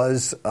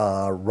was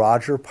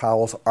Roger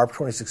Powell's ARP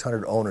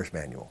 2600 Owner's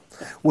Manual,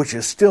 which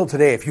is still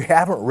today, if you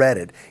haven't read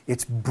it,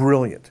 it's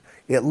brilliant.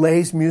 It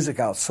lays music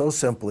out so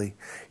simply.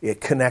 It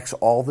connects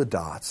all the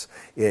dots.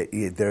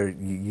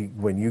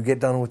 When you get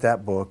done with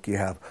that book, you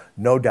have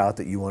no doubt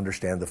that you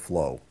understand the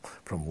flow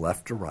from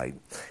left to right.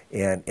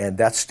 And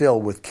that's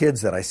still, with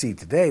kids that I see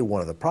today,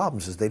 one of the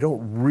problems is they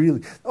don't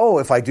really,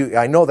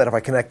 I know that if I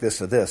connect this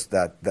to this,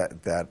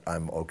 that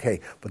I'm okay.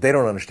 But they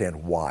don't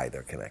understand why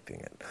they're connecting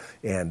it.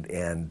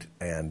 And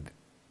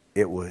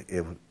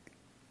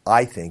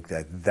I think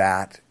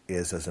that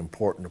is as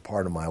important a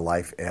part of my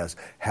life as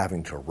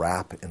having to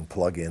wrap and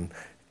plug in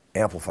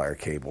amplifier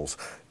cables.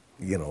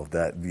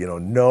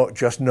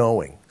 Just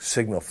knowing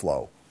signal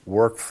flow,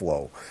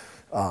 workflow.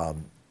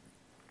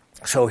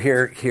 So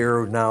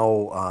here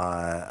now,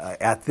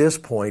 at this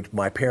point,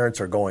 my parents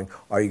are going,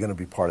 "Are you going to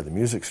be part of the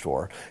music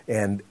store?"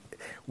 And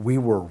we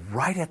were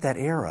right at that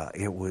era.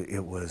 It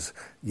was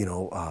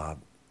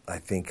I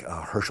think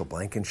Herschel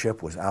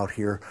Blankenship was out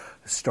here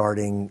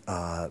starting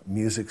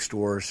music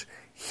stores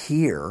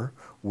here,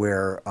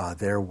 where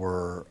there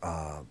were,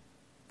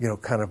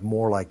 kind of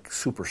more like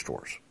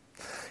superstores.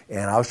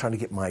 And I was trying to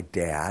get my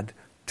dad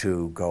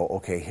to go,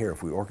 okay, here,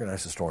 if we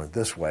organize the store in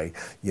this way,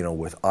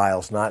 with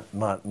aisles, not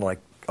like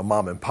a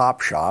mom and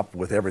pop shop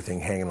with everything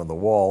hanging on the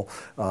wall,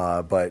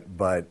 but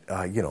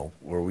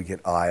where we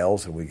get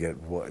aisles and we get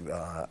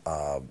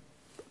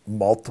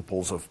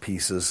multiples of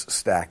pieces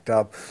stacked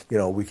up,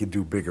 we could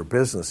do bigger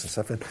business and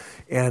stuff.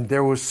 And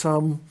there was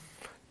some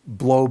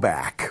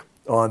blowback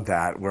on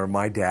that, where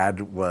my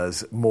dad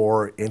was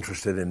more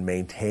interested in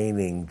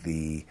maintaining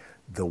the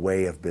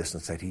way of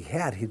business that he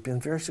had. He'd been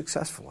very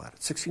successful at it.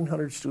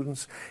 1,600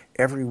 students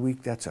every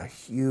week, that's a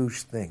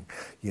huge thing.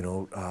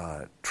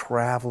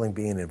 Traveling,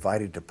 being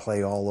invited to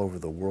play all over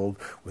the world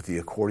with the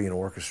accordion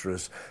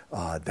orchestras,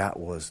 that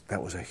was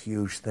a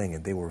huge thing,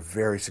 and they were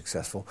very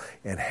successful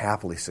and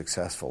happily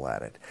successful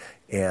at it.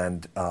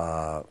 And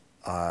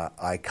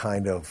I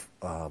kind of,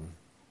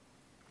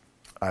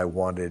 I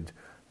wanted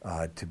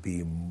to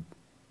be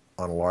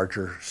on a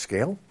larger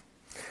scale,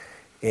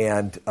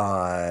 and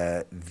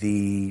I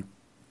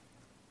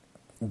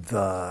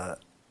got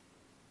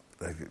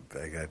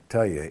to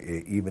tell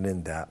you, even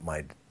in that,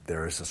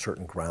 there is a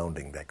certain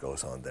grounding that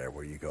goes on there,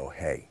 where you go,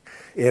 hey,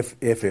 if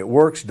it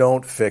works,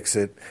 don't fix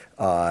it.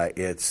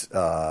 It's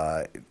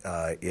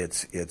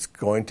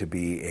going to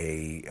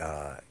be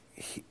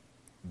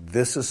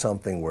this is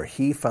something where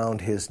he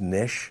found his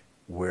niche,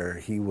 where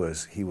he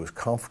was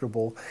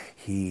comfortable.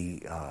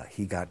 He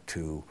got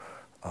to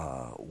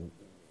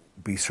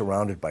be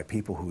surrounded by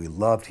people who he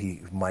loved.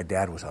 My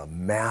dad was a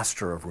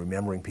master of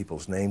remembering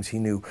people's names. He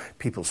knew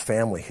people's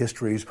family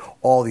histories,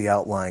 all the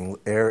outlying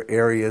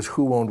areas,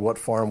 who owned what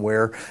farm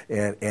where,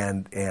 and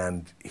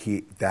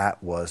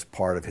that was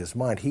part of his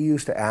mind. He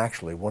used to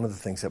actually, one of the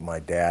things that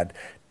my dad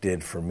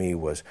did for me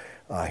was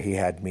he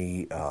had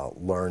me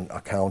learn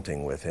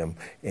accounting with him,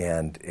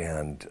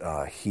 and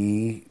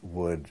he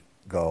would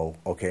go,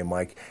 okay,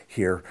 Mike,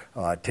 here,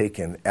 take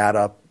and add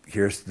up.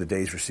 Here's the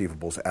day's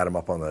receivables, add them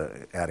up on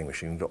the adding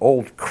machine, the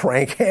old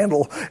crank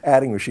handle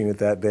adding machine at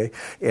that day,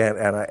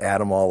 and I add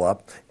them all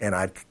up, and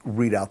I'd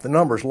read out the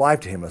numbers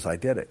live to him as I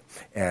did it.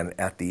 And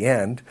at the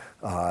end,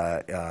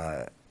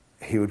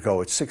 he would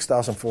go, it's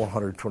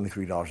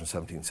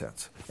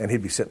 $6,423.17. And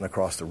he'd be sitting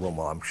across the room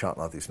while I'm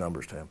shouting out these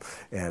numbers to him.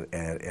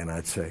 And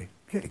I'd say,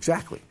 yeah,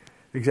 exactly.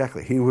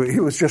 Exactly. He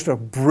was just a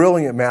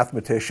brilliant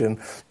mathematician,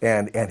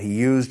 and he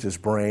used his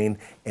brain,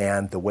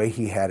 and the way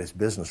he had his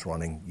business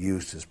running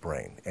used his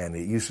brain, and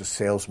he used his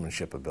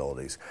salesmanship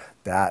abilities.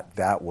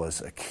 That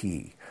was a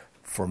key.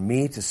 For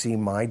me to see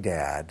my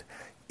dad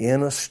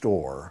in a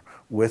store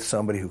with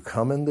somebody who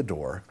come in the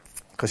door,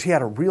 because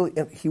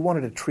he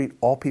wanted to treat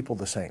all people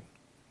the same.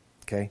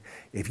 Okay?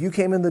 If you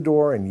came in the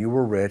door and you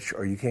were rich,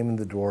 or you came in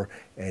the door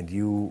and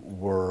you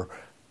were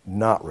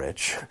not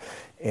rich,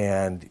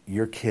 and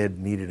your kid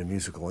needed a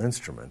musical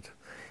instrument,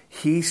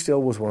 he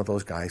still was one of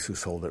those guys who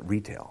sold at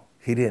retail.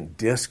 He didn't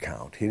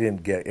discount. He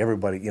didn't get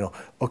everybody,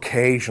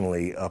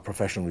 occasionally a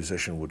professional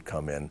musician would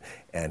come in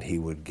and he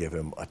would give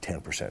him a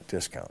 10%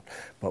 discount.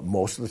 But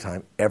most of the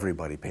time,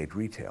 everybody paid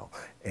retail.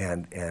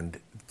 And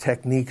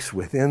techniques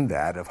within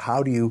that of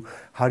how do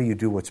you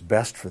do what's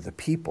best for the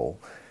people.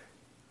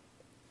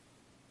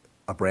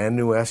 A brand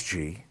new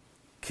SG,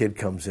 kid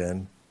comes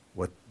in,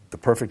 what the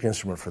perfect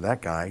instrument for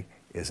that guy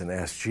is an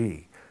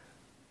SG.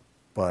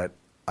 But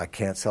I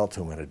can't sell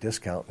to him at a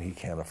discount and he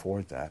can't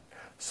afford that.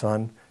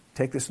 Son,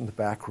 take this in the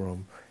back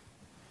room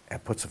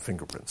and put some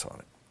fingerprints on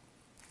it.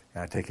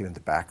 And I take it in the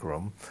back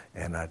room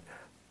and I'd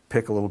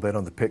pick a little bit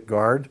on the pick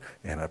guard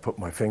and I put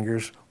my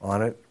fingers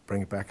on it,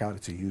 bring it back out.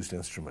 It's a used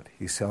instrument.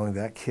 He's selling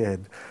that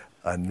kid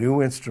a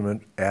new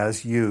instrument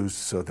as used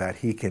so that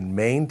he can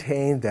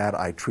maintain that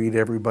I treat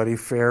everybody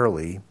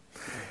fairly.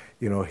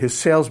 His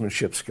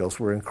salesmanship skills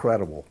were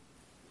incredible.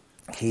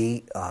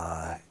 He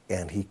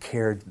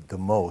cared the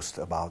most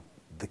about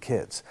the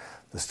kids,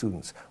 the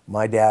students.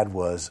 My dad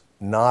was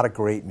not a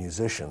great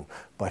musician,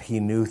 but he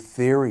knew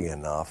theory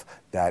enough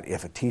that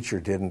if a teacher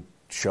didn't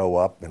show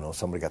up,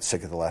 somebody got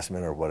sick at the last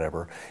minute or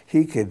whatever,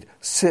 he could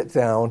sit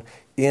down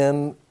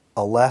in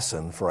a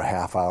lesson for a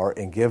half hour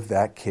and give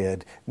that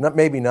kid,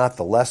 maybe not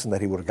the lesson that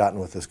he would have gotten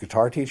with his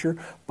guitar teacher,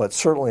 but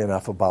certainly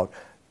enough about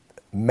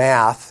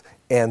math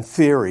and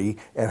theory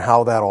and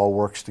how that all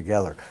works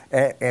together.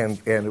 And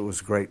it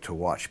was great to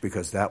watch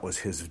because that was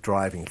his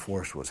driving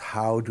force, was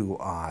how do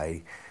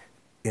I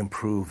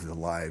improve the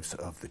lives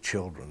of the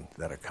children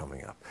that are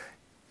coming up.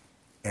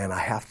 And I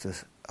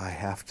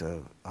have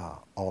to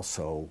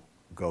also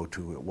go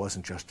to, it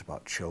wasn't just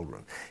about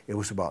children. It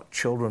was about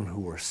children who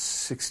were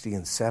 60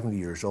 and 70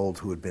 years old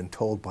who had been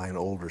told by an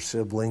older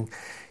sibling,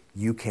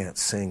 you can't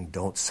sing,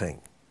 don't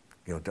sing.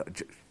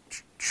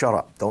 Shut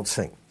up, don't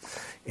sing.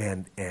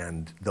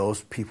 And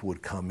those people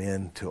would come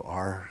into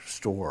our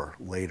store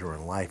later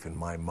in life, and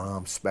my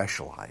mom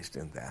specialized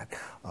in that,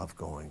 of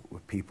going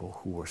with people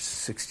who were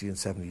 60 and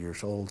 70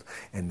 years old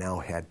and now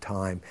had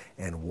time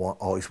and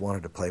always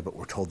wanted to play but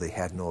were told they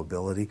had no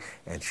ability,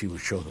 and she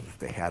would show them that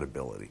they had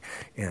ability.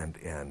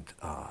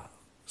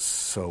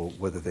 So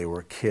whether they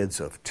were kids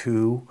of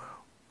 2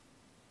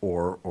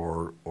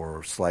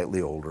 or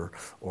slightly older,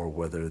 or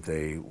whether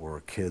they were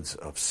kids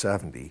of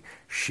 70,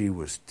 she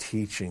was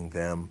teaching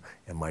them,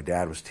 and my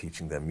dad was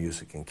teaching them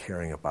music and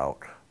caring about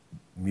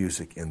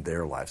music in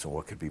their lives and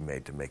what could be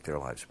made to make their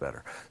lives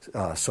better.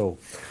 So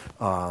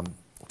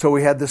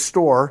we had this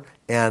store,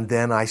 and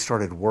then I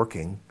started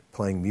working,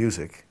 playing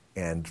music,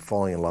 and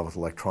falling in love with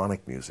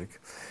electronic music,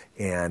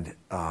 and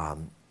I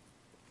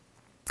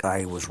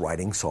was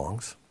writing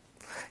songs.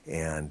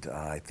 And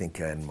I think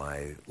in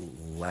my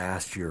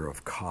last year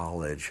of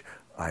college,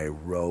 I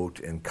wrote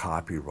and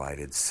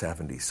copyrighted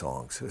 70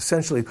 songs.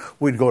 Essentially,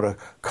 we'd go to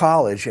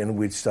college and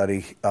we'd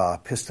study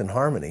piston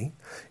harmony,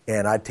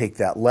 and I'd take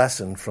that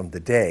lesson from the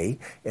day,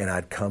 and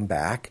I'd come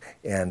back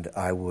and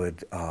I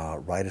would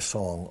write a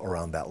song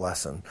around that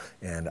lesson,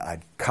 and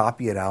I'd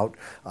copy it out.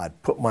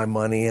 I'd put my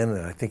money in,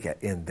 and I think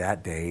in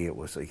that day it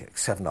was like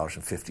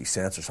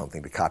 $7.50 or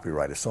something to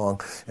copyright a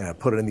song, and I'd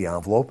put it in the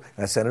envelope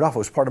and I'd send it off. It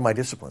was part of my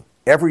discipline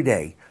every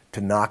day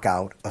to knock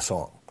out a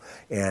song.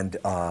 And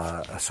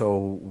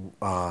so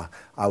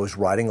I was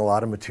writing a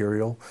lot of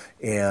material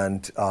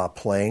and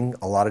playing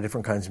a lot of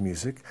different kinds of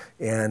music,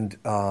 and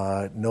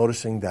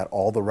noticing that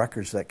all the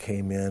records that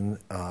came in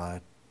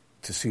to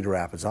Cedar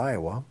Rapids,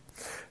 Iowa,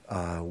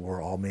 were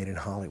all made in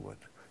Hollywood.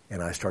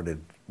 And I started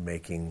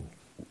making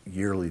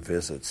yearly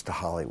visits to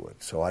Hollywood.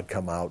 So I'd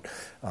come out.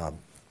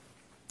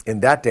 In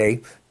that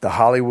day, the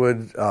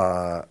Hollywood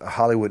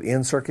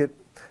Inn circuit,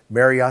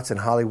 Marriott's and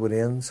Hollywood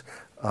Inns,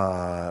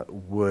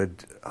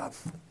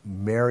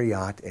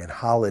 Marriott and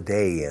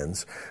Holiday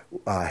Inns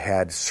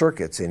had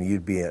circuits, and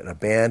you'd be in a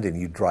band and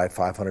you'd drive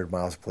 500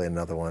 miles, play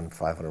another one,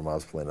 500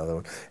 miles, play another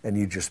one, and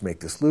you'd just make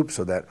this loop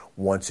so that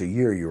once a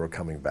year you were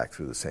coming back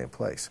through the same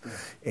place.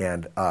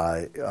 And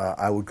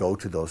I would go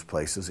to those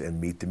places and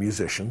meet the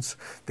musicians.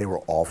 They were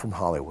all from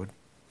Hollywood.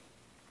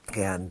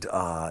 And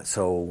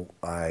so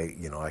I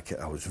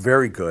was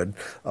very good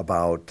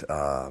about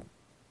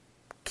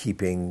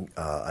keeping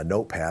a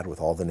notepad with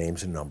all the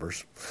names and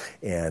numbers,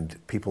 and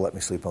people let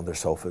me sleep on their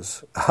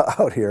sofas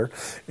out here,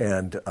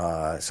 and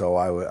so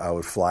I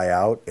would fly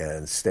out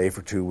and stay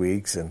for 2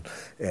 weeks and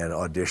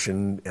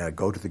audition,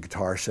 go to the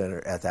Guitar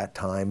Center. At that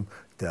time,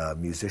 the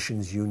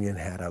Musicians Union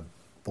had a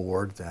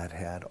board that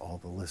had all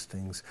the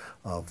listings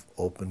of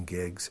open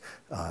gigs.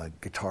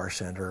 Guitar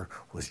Center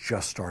was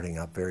just starting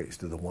up,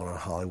 the one on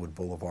Hollywood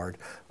Boulevard.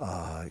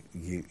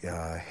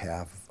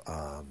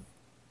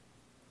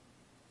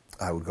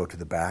 I would go to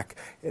the back,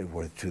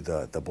 to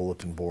the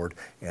bulletin board,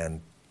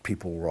 and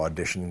people were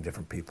auditioning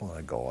different people, and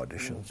I'd go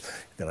audition.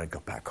 Then I'd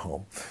go back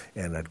home,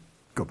 and I'd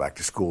go back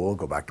to school,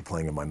 go back to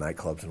playing in my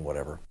nightclubs and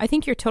whatever. I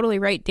think you're totally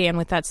right, Dan,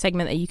 with that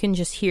segment that you can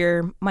just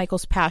hear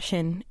Michael's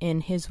passion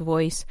in his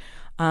voice.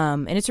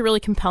 And it's a really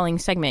compelling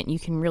segment. You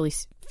can really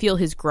feel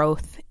his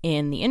growth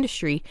in the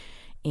industry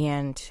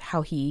and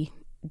how he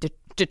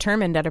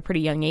determined at a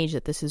pretty young age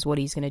that this is what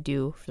he's going to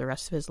do for the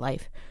rest of his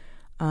life.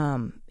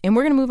 And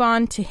we're going to move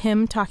on to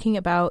him talking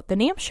about the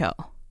NAMM Show,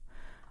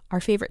 our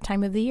favorite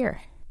time of the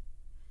year.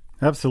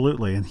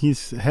 Absolutely. And he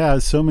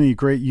has so many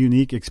great,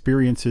 unique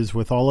experiences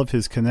with all of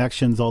his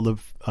connections, all the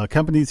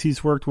companies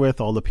he's worked with,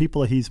 all the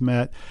people he's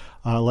met.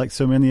 Like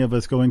so many of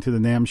us, going to the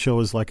NAMM Show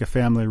is like a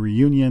family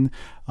reunion.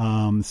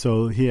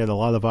 So he had a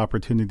lot of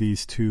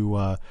opportunities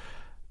to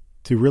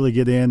really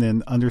get in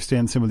and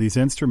understand some of these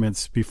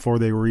instruments before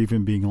they were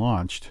even being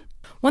launched.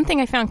 One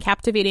thing I found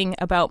captivating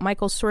about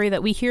Michael's story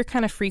that we hear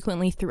kind of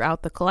frequently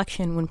throughout the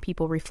collection when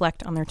people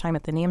reflect on their time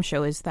at the NAMM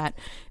Show is that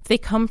if they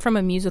come from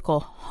a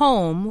musical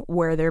home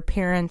where their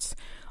parents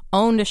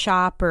owned a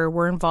shop or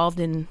were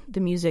involved in the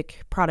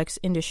music products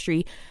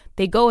industry,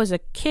 they go as a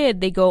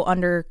kid, they go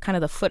under kind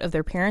of the foot of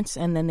their parents,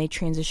 and then they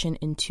transition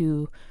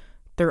into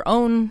their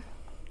own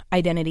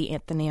identity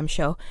at the NAMM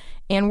Show.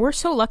 And we're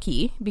so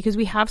lucky because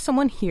we have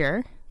someone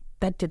here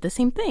that did the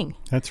same thing.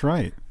 That's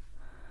right.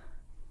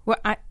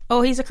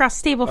 Well, he's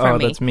across the table from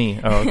me. Oh, that's me.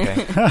 Oh,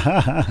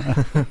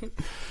 okay.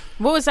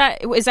 What was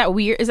that? Is that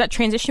weird? Is that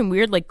transition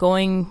weird? Like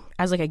going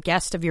as like a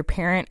guest of your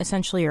parent,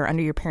 essentially, or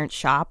under your parent's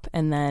shop,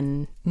 and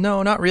then?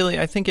 No, not really.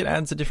 I think it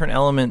adds a different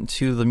element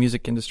to the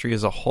music industry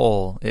as a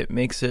whole. It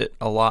makes it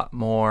a lot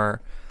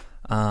more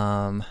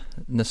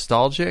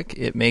nostalgic.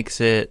 It makes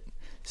it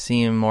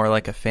seem more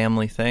like a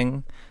family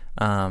thing.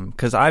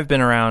 Because I've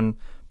been around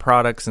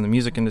products in the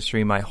music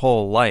industry my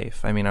whole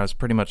life. I mean, I was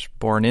pretty much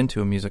born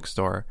into a music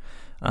store.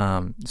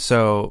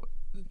 So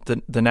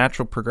the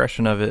natural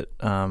progression of it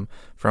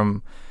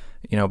from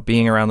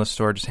being around the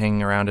store, just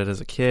hanging around it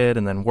as a kid,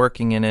 and then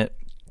working in it,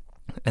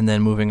 and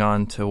then moving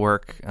on to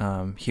work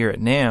here at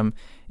NAMM,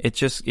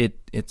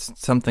 it's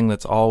something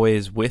that's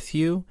always with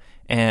you.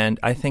 And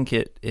I think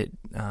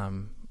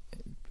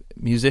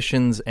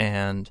musicians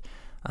and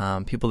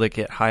people that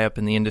get high up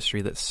in the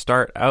industry that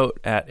start out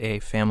at a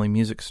family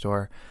music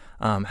store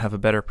have a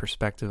better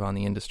perspective on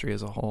the industry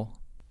as a whole.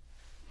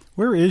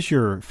 Where is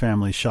your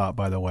family shop,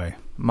 by the way?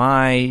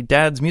 My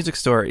dad's music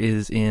store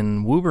is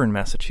in Woburn,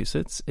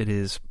 Massachusetts. It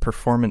is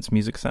Performance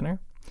Music Center,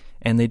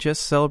 and they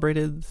just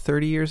celebrated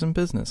 30 years in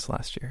business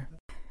last year.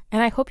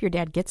 And I hope your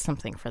dad gets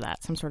something for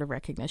that, some sort of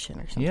recognition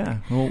or something. Yeah,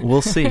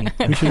 we'll see.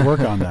 We should work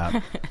on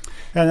that.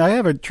 And I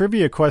have a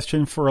trivia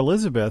question for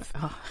Elizabeth.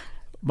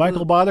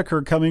 Michael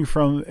Boddicker, coming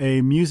from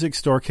a music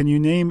store, can you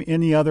name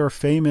any other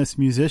famous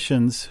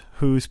musicians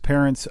whose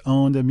parents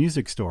owned a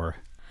music store?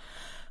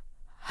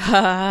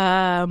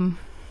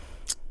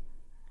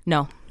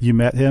 No. You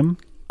met him?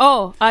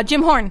 Oh,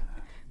 Jim Horn.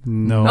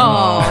 No.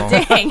 Oh,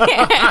 dang.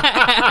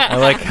 I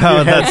like how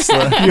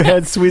you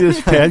had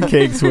Swedish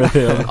pancakes with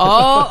him.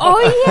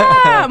 Oh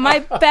yeah, my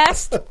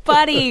best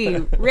buddy,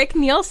 Rick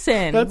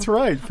Nielsen. That's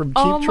right, from Cheap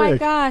Trick. Oh my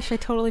gosh, I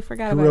totally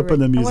forgot about Grew up Rick. in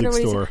the music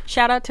store.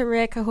 Shout out to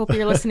Rick. I hope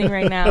you're listening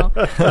right now.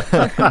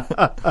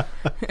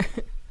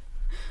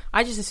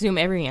 I just assume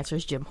every answer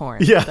is Jim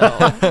Horn. Yeah.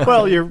 So.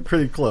 Well, you're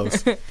pretty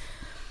close.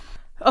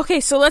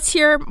 Okay, so let's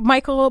hear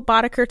Michael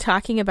Boddicker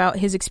talking about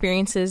his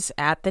experiences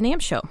at the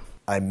NAMM Show.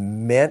 I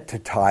meant to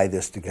tie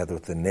this together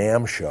with the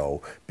NAMM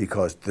Show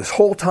because this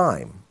whole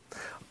time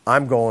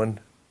I'm going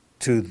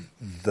to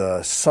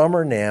the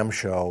summer NAMM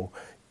Show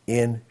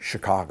in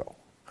Chicago,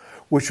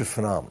 which was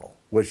phenomenal.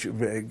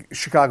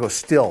 Chicago's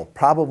still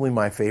probably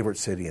my favorite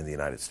city in the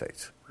United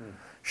States.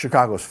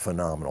 Chicago's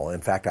phenomenal. In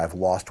fact, I've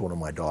lost one of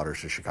my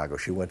daughters to Chicago.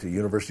 She went to the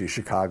University of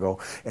Chicago,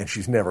 and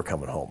she's never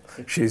coming home.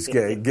 She's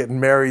getting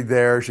married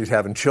there. She's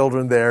having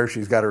children there.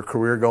 She's got her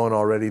career going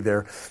already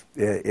there.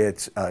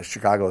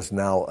 Chicago is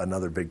now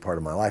another big part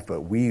of my life,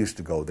 but we used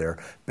to go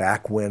there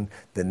back when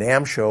the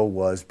NAMM Show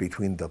was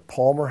between the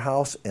Palmer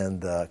House and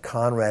the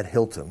Conrad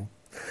Hilton.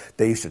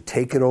 They used to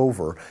take it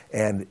over,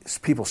 and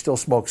people still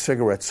smoke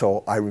cigarettes,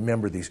 so I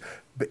remember these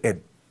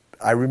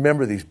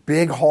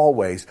big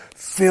hallways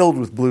filled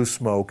with blue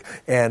smoke,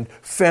 and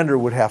Fender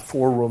would have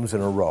 4 rooms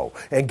in a row,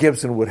 and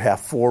Gibson would have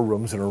 4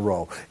 rooms in a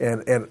row,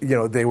 and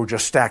they were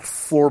just stacked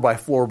floor by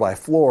floor by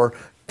floor,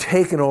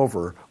 taken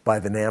over by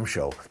the NAMM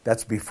Show.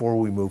 That's before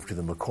we moved to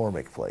the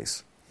McCormick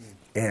place,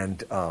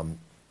 and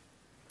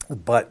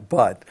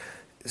but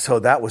so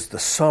that was the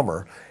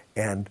summer,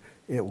 and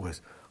it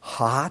was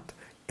hot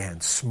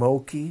and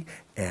smoky,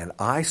 and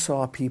I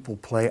saw people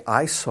play.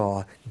 I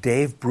saw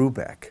Dave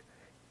Brubeck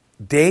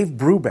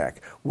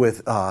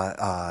with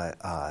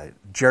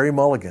Jerry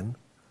Mulligan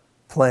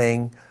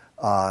playing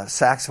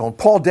saxophone.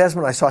 Paul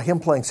Desmond, I saw him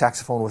playing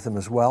saxophone with him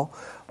as well.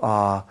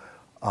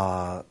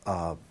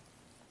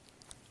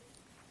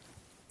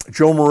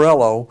 Joe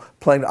Morello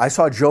playing. I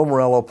saw Joe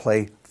Morello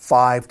play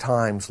 5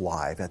 times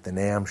live at the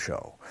NAMM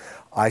Show.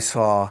 I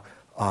saw.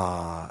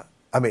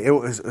 It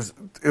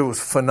was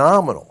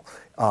phenomenal.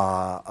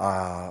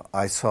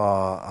 I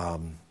saw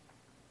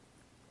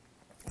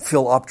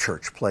Phil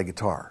Upchurch play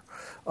guitar.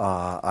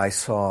 I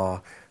saw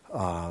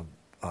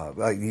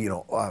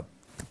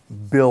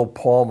Bill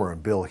Palmer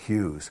and Bill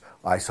Hughes,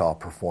 I saw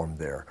perform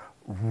there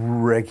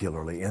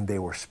regularly, and they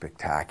were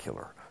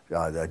spectacular.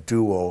 The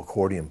duo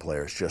accordion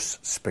players,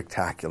 just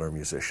spectacular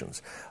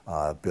musicians.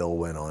 Bill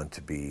went on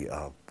to be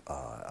a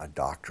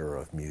doctor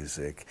of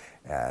music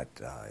at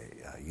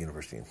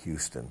University in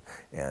Houston,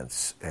 and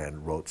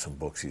wrote some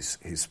books.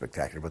 He's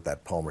spectacular. But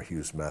that Palmer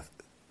Hughes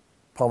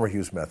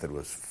method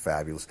was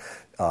fabulous.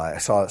 I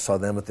saw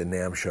them at the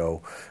NAMM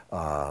Show.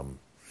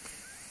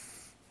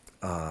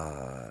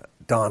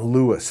 Don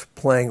Lewis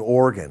playing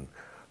organ.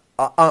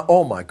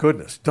 Oh my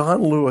goodness,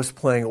 Don Lewis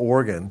playing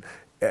organ.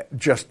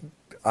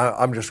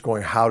 I'm just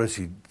going, how does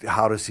he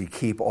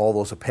keep all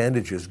those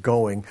appendages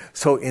going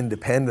so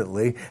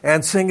independently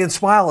and sing and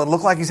smile and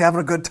look like he's having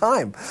a good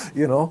time?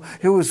 You know,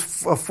 it was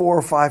 4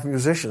 or 5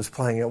 musicians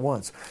playing at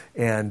once.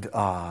 And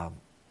oh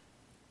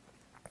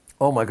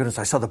my goodness,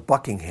 I saw the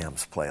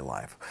Buckinghams play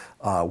live.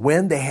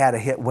 When they had a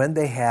hit, when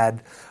they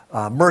had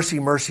Mercy,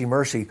 Mercy,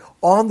 Mercy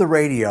on the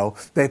radio,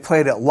 they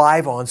played it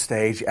live on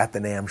stage at the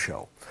NAMM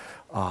Show.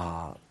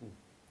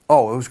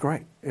 It was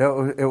great.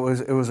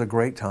 It was a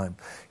great time.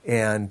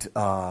 And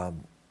the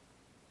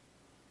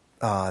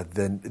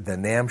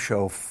NAMM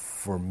Show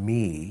for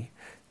me,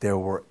 there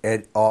were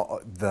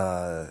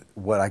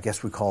what I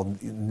guess we call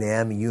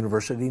NAMM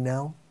University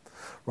now,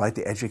 right?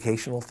 The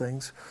educational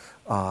things,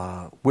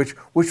 which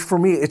for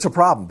me it's a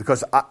problem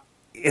because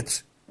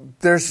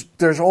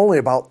there's only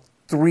about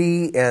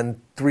 3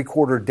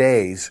 3/4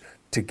 days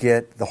to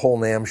get the whole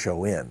NAMM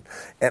Show in,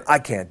 and I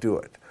can't do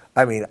it.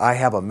 I mean, I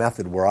have a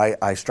method where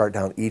I start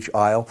down each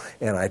aisle,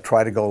 and I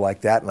try to go like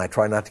that, and I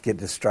try not to get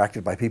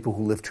distracted by people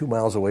who live 2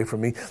 miles away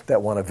from me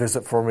that want to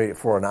visit for me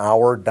for an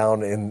hour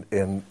down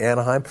in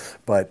Anaheim.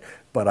 But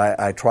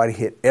I try to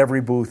hit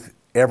every booth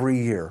every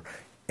year,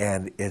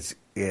 and it's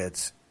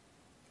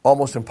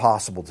almost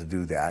impossible to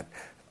do that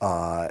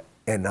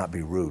and not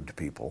be rude to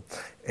people,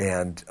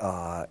 and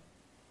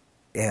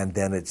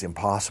then it's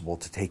impossible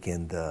to take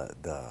in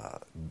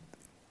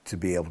to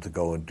be able to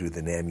go and do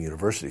the NAMM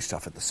University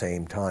stuff at the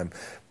same time.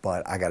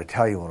 But I got to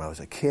tell you, when I was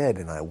a kid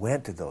and I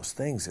went to those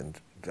things, and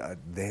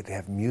they'd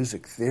have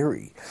music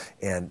theory,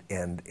 and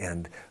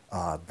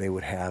they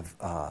would have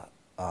I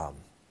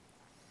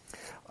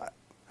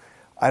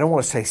don't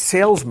want to say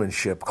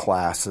salesmanship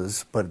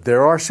classes, but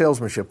there are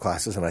salesmanship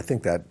classes, and I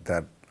think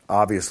that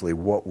obviously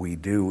what we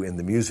do in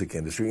the music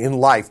industry, in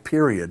life,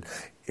 period,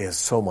 is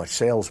so much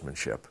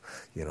salesmanship.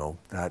 You know,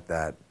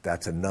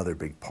 that's another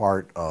big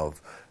part of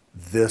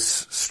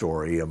this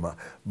story,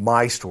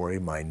 my story,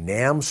 my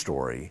NAMM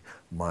story,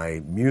 my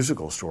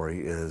musical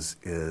story is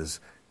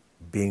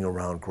being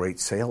around great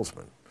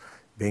salesmen,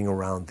 being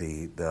around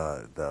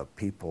the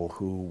people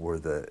who were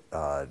the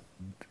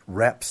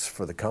reps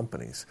for the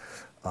companies.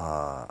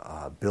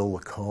 Bill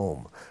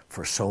Lacombe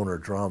for Sonar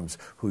Drums,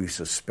 who used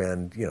to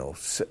spend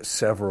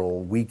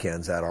several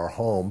weekends at our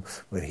home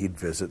when he'd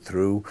visit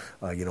through.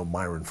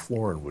 Myron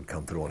Florin would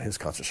come through on his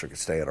concert circuit,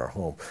 stay at our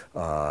home.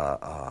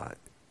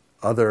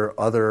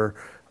 Other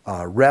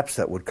reps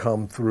that would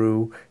come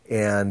through,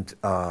 and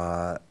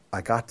I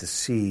got to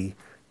see,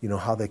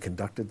 how they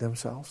conducted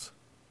themselves,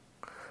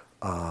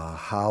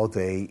 how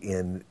they,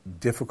 in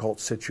difficult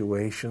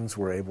situations,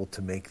 were able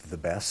to make the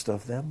best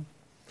of them,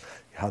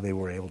 how they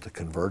were able to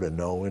convert a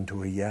no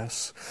into a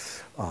yes,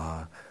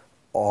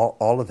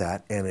 all of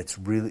that, and it's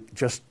really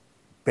just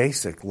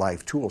basic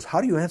life tools.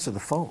 How do you answer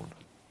the phone?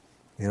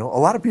 A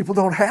lot of people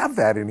don't have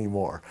that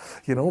anymore.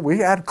 We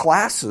had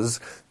classes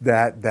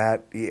that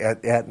at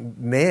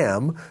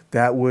NAMM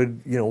that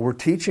were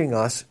teaching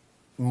us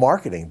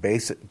marketing,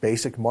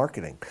 basic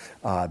marketing,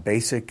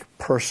 basic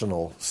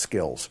personal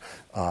skills.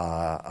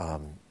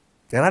 And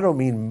I don't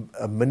mean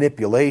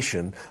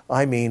manipulation.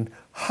 I mean,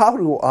 how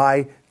do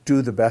I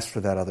do the best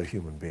for that other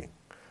human being?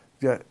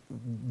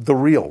 The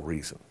real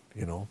reason,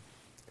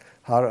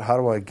 How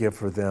do I give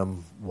for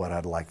them what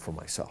I'd like for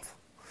myself?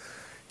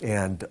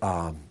 And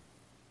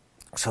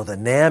so the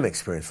NAMM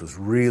experience was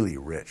really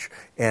rich,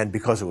 and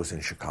because it was in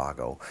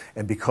Chicago,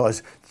 and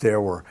because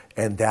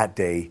and that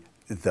day,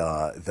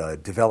 the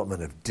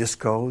development of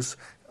discos,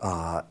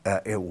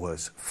 it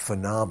was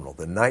phenomenal.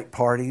 The night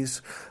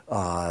parties,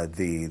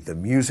 the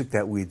music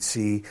that we'd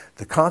see,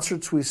 the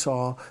concerts we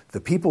saw, the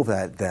people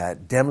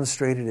that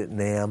demonstrated at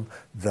NAMM,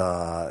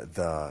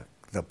 the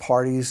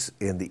parties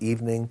in the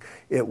evening,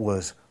 it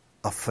was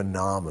a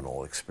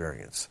phenomenal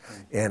experience.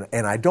 And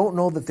I don't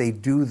know that they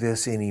do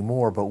this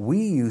anymore, but we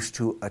used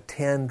to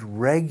attend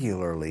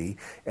regularly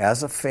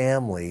as a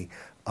family,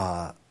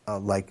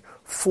 like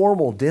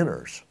formal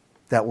dinners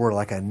that were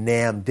like a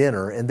NAMM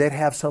dinner, and they'd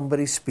have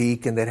somebody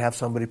speak and they'd have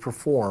somebody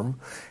perform,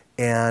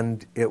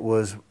 and it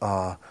was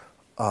more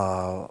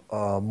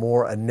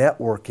a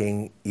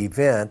networking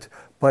event,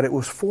 but it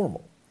was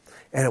formal.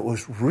 And it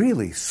was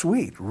really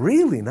sweet,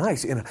 really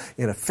nice. In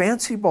a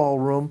fancy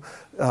ballroom,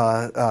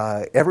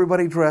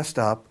 everybody dressed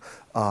up.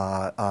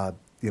 Dave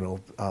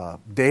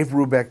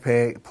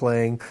Brubeck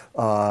playing,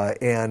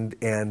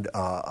 and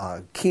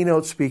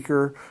keynote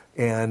speaker,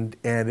 and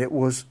it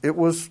was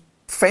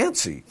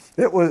fancy.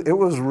 It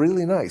was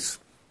really nice,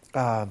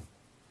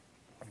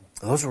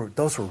 those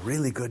were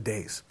really good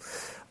days.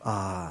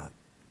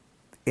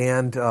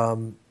 And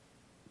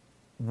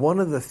one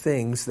of the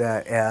things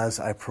that, as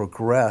I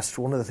progressed,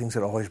 one of the things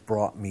that always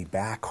brought me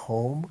back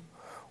home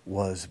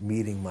was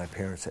meeting my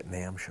parents at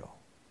NAMM Show.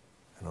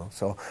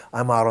 So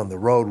I'm out on the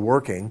road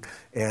working,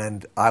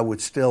 and I would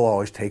still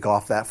always take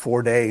off that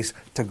 4 days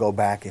to go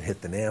back and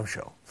hit the NAMM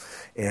Show.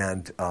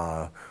 And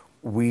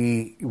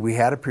we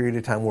had a period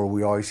of time where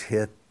we always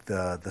hit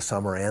the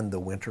summer and the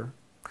winter.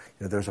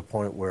 There's a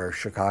point where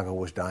Chicago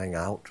was dying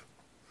out,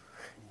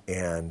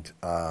 and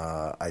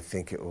I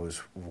think it was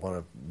one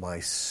of my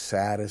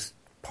saddest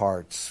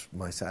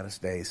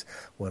days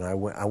when I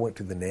went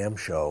to the NAMM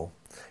Show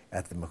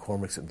at the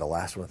McCormick, the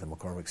last one at the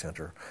McCormick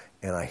Center,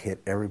 and I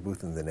hit every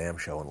booth in the NAMM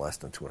Show in less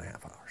than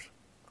 2.5 hours.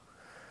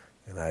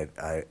 And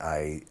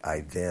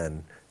I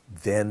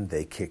then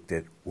they kicked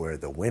it where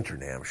the winter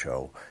NAMM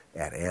Show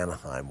at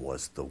Anaheim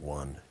was the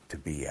one to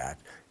be at.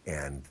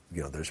 And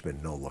there's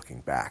been no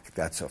looking back.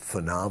 That's a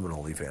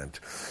phenomenal event.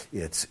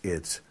 It's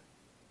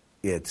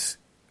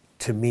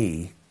to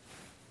me,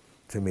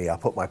 I'll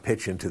put my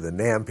pitch into the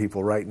NAMM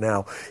people right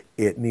now.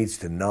 It needs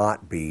to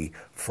not be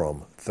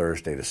from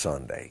Thursday to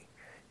Sunday.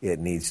 It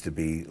needs to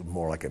be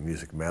more like a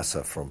music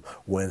messa from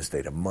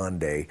Wednesday to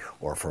Monday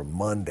or from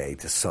Monday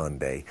to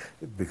Sunday,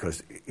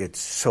 because it's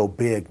so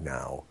big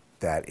now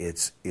that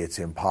it's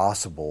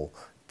impossible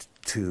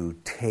to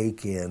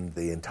take in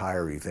the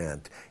entire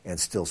event and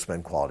still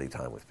spend quality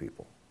time with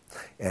people.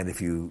 And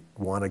if you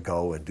want to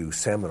go and do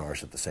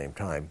seminars at the same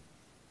time,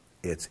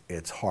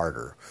 it's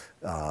harder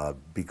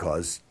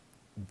because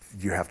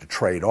you have to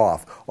trade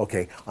off.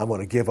 Okay, I'm going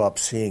to give up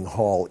seeing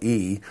Hall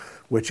E,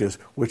 which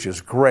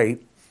is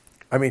great.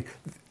 I mean,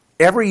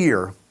 every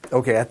year,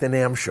 at the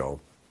NAMM Show,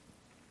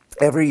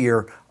 every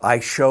year I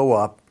show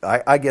up.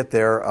 I get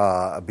there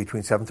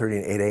between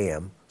 7:30 and 8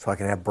 a.m. so I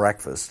can have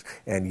breakfast,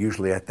 and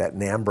usually at that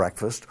NAMM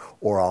breakfast,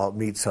 or I'll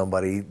meet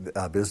somebody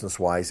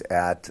business-wise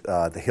at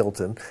the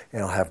Hilton,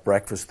 and I'll have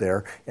breakfast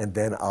there, and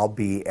then I'll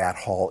be at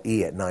Hall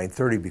E at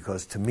 9:30,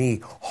 because to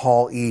me,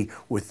 Hall E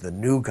with the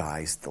new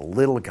guys, the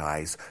little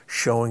guys,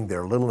 showing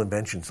their little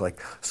inventions, like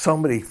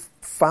somebody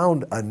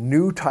found a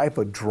new type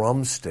of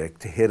drumstick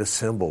to hit a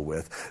cymbal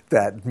with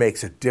that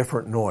makes a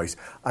different noise.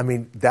 I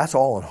mean, that's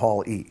all in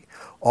Hall E.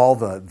 All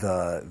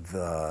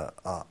the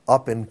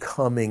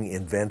up-and-coming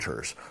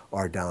inventors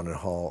are down in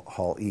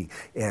Hall E.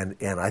 And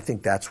I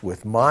think that's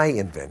with my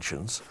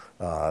inventions,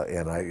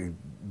 and I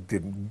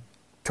didn't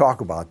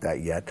talk about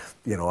that yet.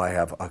 I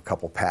have a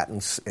couple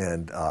patents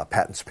and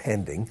patents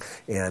pending,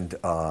 and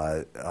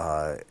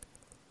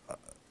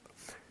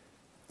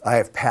I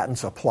have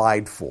patents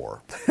applied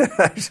for,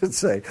 I should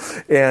say.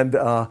 And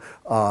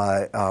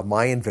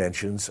my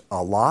inventions,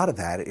 a lot of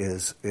that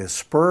is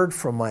spurred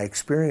from my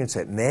experience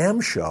at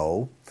NAMM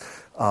Show,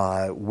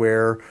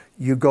 where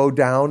you go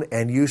down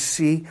and you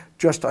see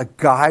just a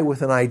guy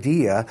with an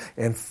idea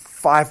and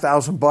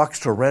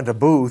 $5,000 to rent a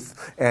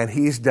booth, and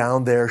he's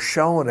down there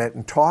showing it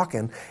and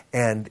talking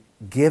and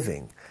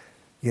giving.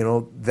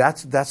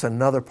 That's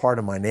another part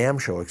of my NAMM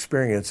Show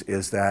experience,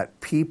 is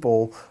that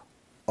people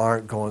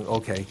aren't going,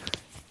 okay,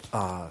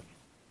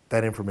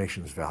 that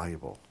information is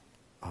valuable.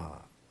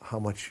 How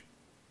much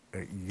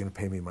are you going to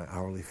pay me my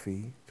hourly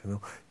fee to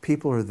know?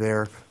 People are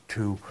there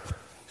to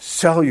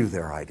sell you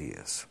their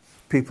ideas.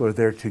 People are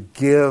there to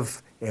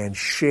give and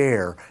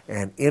share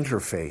and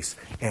interface,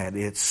 and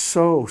it's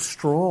so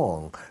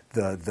strong.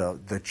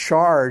 The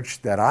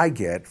charge that I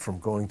get from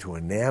going to a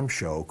NAMM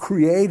Show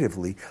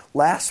creatively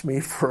lasts me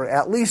for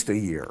at least a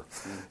year.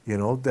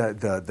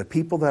 The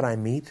people that I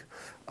meet,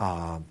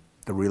 the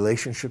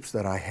relationships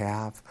that I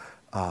have,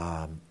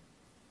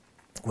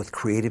 with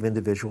creative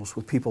individuals,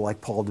 with people like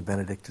Paul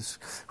DeBenedictis,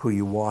 who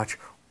you watch,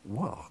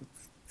 well,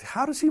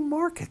 how does he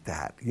market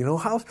that?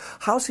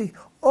 How's he,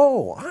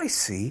 oh, I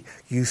see,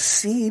 you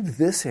seed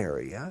this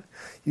area,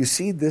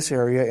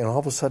 and all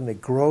of a sudden it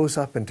grows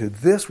up into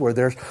this, where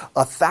there's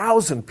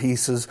 1,000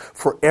 pieces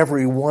for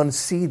every one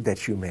seed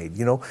that you made.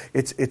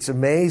 It's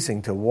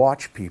amazing to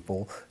watch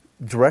people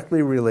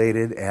directly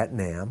related at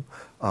NAMM,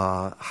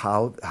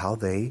 how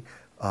they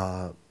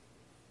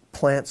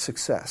plant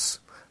success,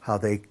 how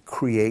they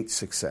create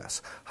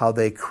success, how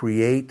they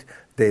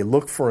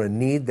look for a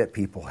need that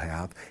people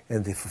have,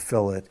 and they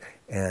fulfill it,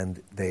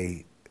 and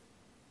they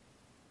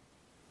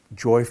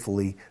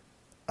joyfully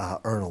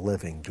earn a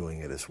living doing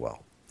it as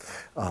well.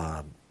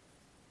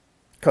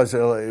 Because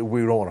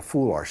we don't want to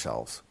fool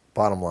ourselves.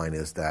 Bottom line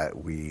is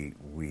that we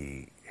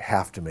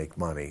have to make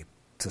money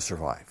to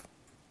survive.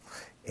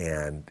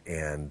 And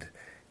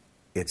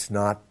it's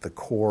not the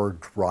core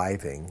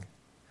driving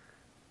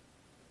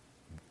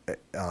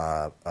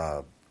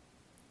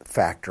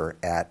factor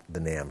at the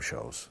NAMM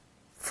shows.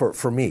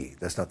 For me,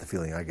 that's not the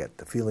feeling I get.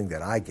 The feeling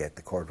that I get,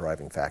 the core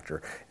driving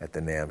factor at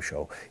the NAMM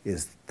show,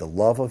 is the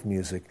love of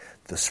music,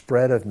 the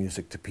spread of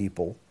music to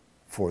people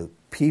for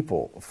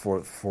people,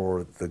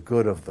 for the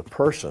good of the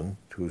person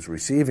who's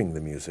receiving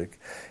the music,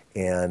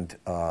 and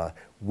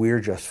we're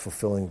just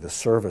fulfilling the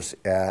service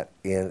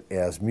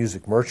as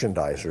music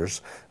merchandisers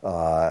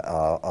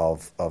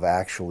of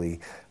actually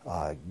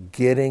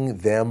getting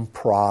them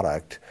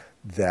product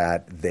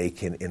that they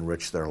can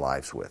enrich their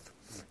lives with.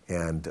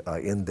 And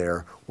in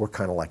there, we're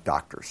kind of like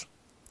doctors,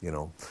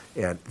 and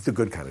it's a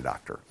good kind of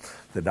doctor,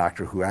 the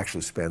doctor who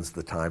actually spends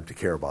the time to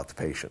care about the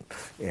patient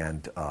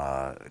and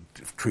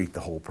treat the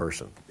whole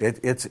person.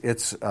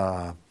 It's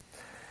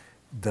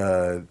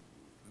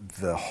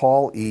the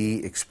Hall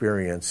E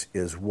experience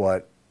is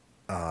what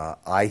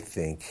I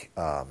think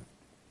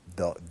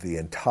the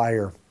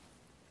entire.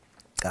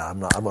 I'm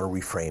going to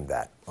reframe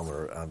that.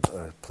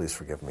 Please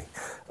forgive me.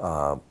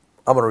 I'm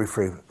going to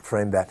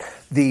reframe that.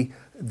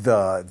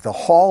 The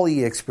Hall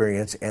E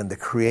experience and the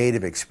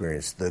creative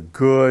experience, the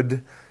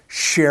good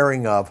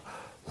sharing of,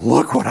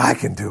 look what I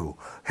can do.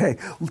 Hey,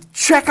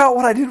 check out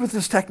what I did with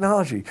this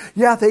technology.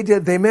 Yeah, they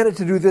did. They meant it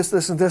to do this,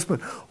 this, and this,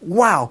 but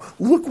wow,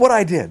 look what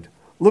I did.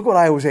 Look what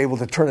I was able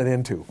to turn it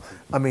into.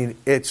 I mean,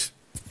 it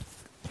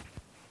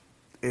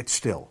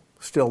still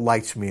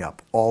lights me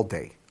up all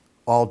day.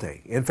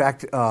 In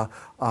fact,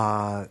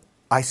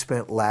 I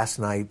spent last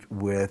night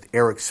with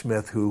Eric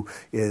Smith, who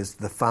is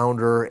the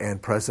founder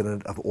and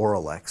president of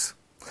Oralex,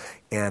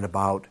 and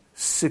about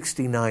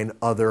 69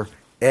 other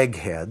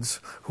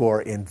eggheads who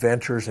are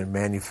inventors and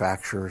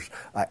manufacturers,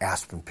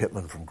 Aspen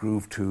Pittman from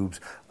Groove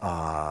Tubes,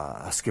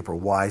 Skipper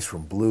Wise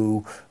from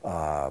Blue,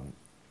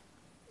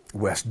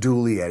 Wes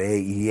Dooley at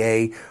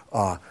AEA,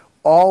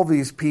 all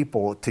these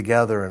people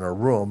together in a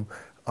room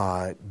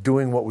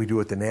doing what we do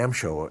at the NAMM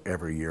Show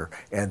every year,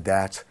 and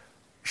that's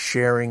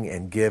sharing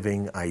and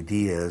giving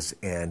ideas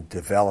and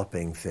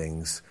developing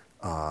things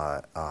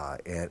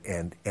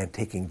and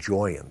taking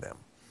joy in them.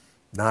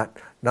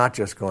 Not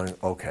just going,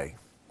 okay,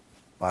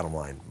 bottom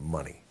line,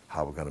 money,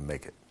 how we're going to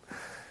make it.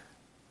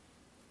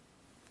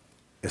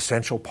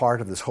 Essential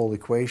part of this whole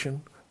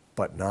equation,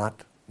 but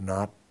not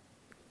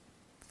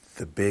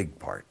the big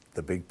part.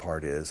 The big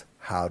part is,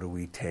 how do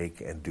we take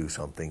and do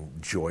something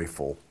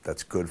joyful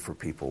that's good for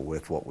people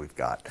with what we've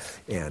got?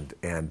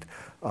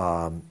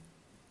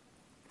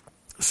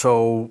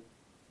 So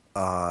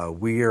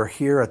we are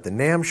here at the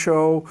NAMM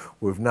Show.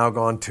 We've now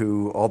gone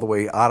all the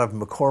way out of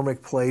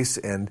McCormick Place,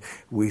 and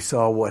we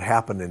saw what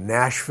happened in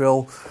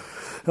Nashville.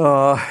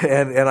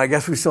 And I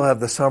guess we still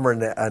have the summer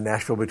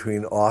Nashville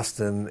between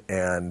Austin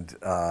and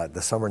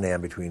the summer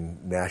NAMM between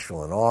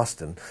Nashville and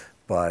Austin.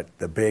 But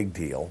the big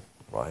deal,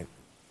 right,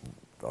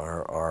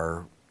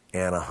 our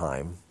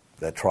Anaheim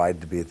that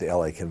tried to be at the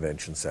LA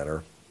Convention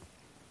Center.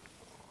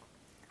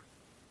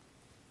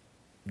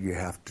 You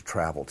have to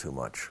travel too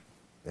much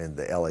in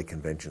the LA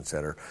Convention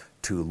Center,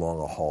 too long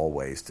a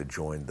hallways to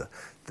join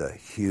the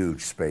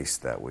huge space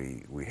that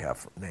we have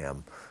for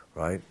NAMM,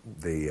 right?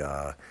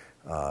 The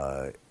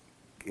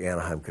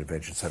Anaheim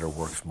Convention Center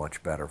works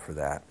much better for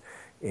that,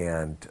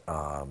 and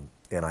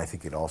I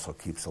think it also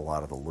keeps a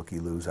lot of the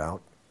looky-loos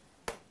out.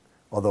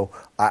 Although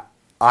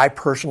I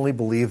personally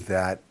believe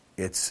that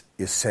it's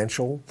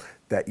essential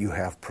that you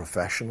have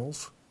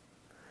professionals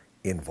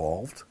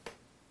involved.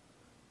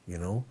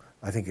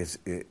 I think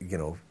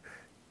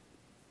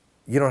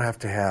you don't have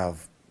to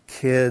have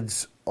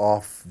kids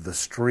off the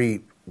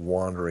street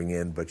wandering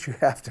in, but you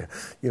have to,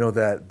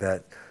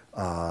 that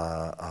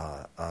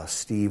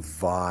Steve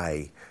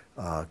Vai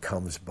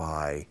comes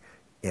by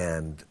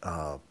and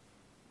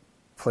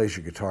plays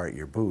your guitar at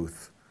your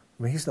booth.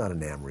 I mean, he's not a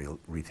NAMM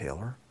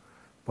retailer,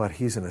 but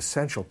he's an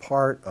essential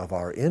part of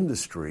our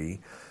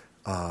industry,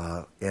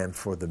 and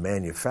for the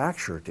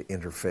manufacturer to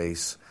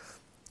interface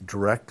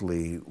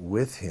directly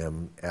with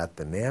him at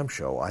the NAMM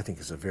Show, I think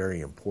is a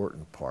very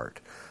important part.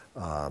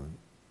 But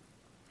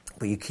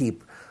you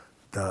keep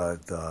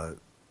the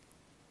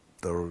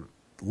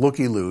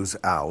looky-loos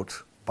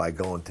out by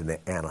going to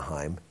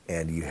Anaheim,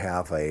 and you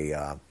have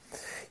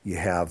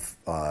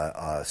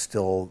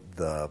still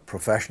the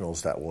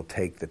professionals that will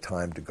take the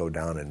time to go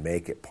down and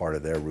make it part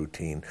of their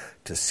routine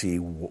to see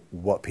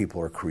what people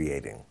are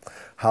creating,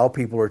 how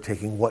people are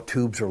taking what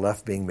tubes are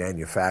left being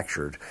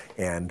manufactured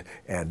and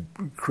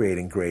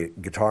creating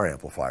great guitar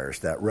amplifiers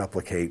that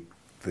replicate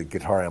the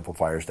guitar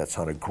amplifiers that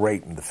sounded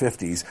great in the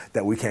 50s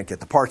that we can't get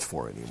the parts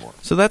for anymore.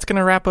 So that's going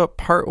to wrap up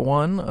part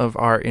one of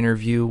our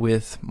interview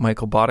with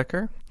Michael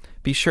Boddicker.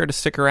 Be sure to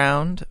stick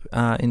around.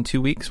 In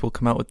 2 weeks, we'll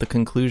come out with the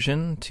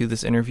conclusion to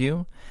this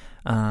interview.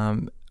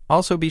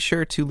 Also, be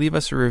sure to leave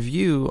us a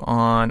review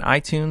on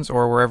iTunes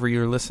or wherever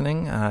you're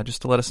listening,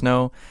 just to let us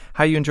know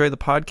how you enjoy the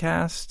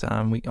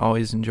podcast. We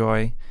always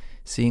enjoy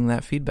seeing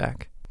that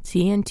feedback.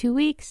 See you in 2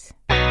 weeks.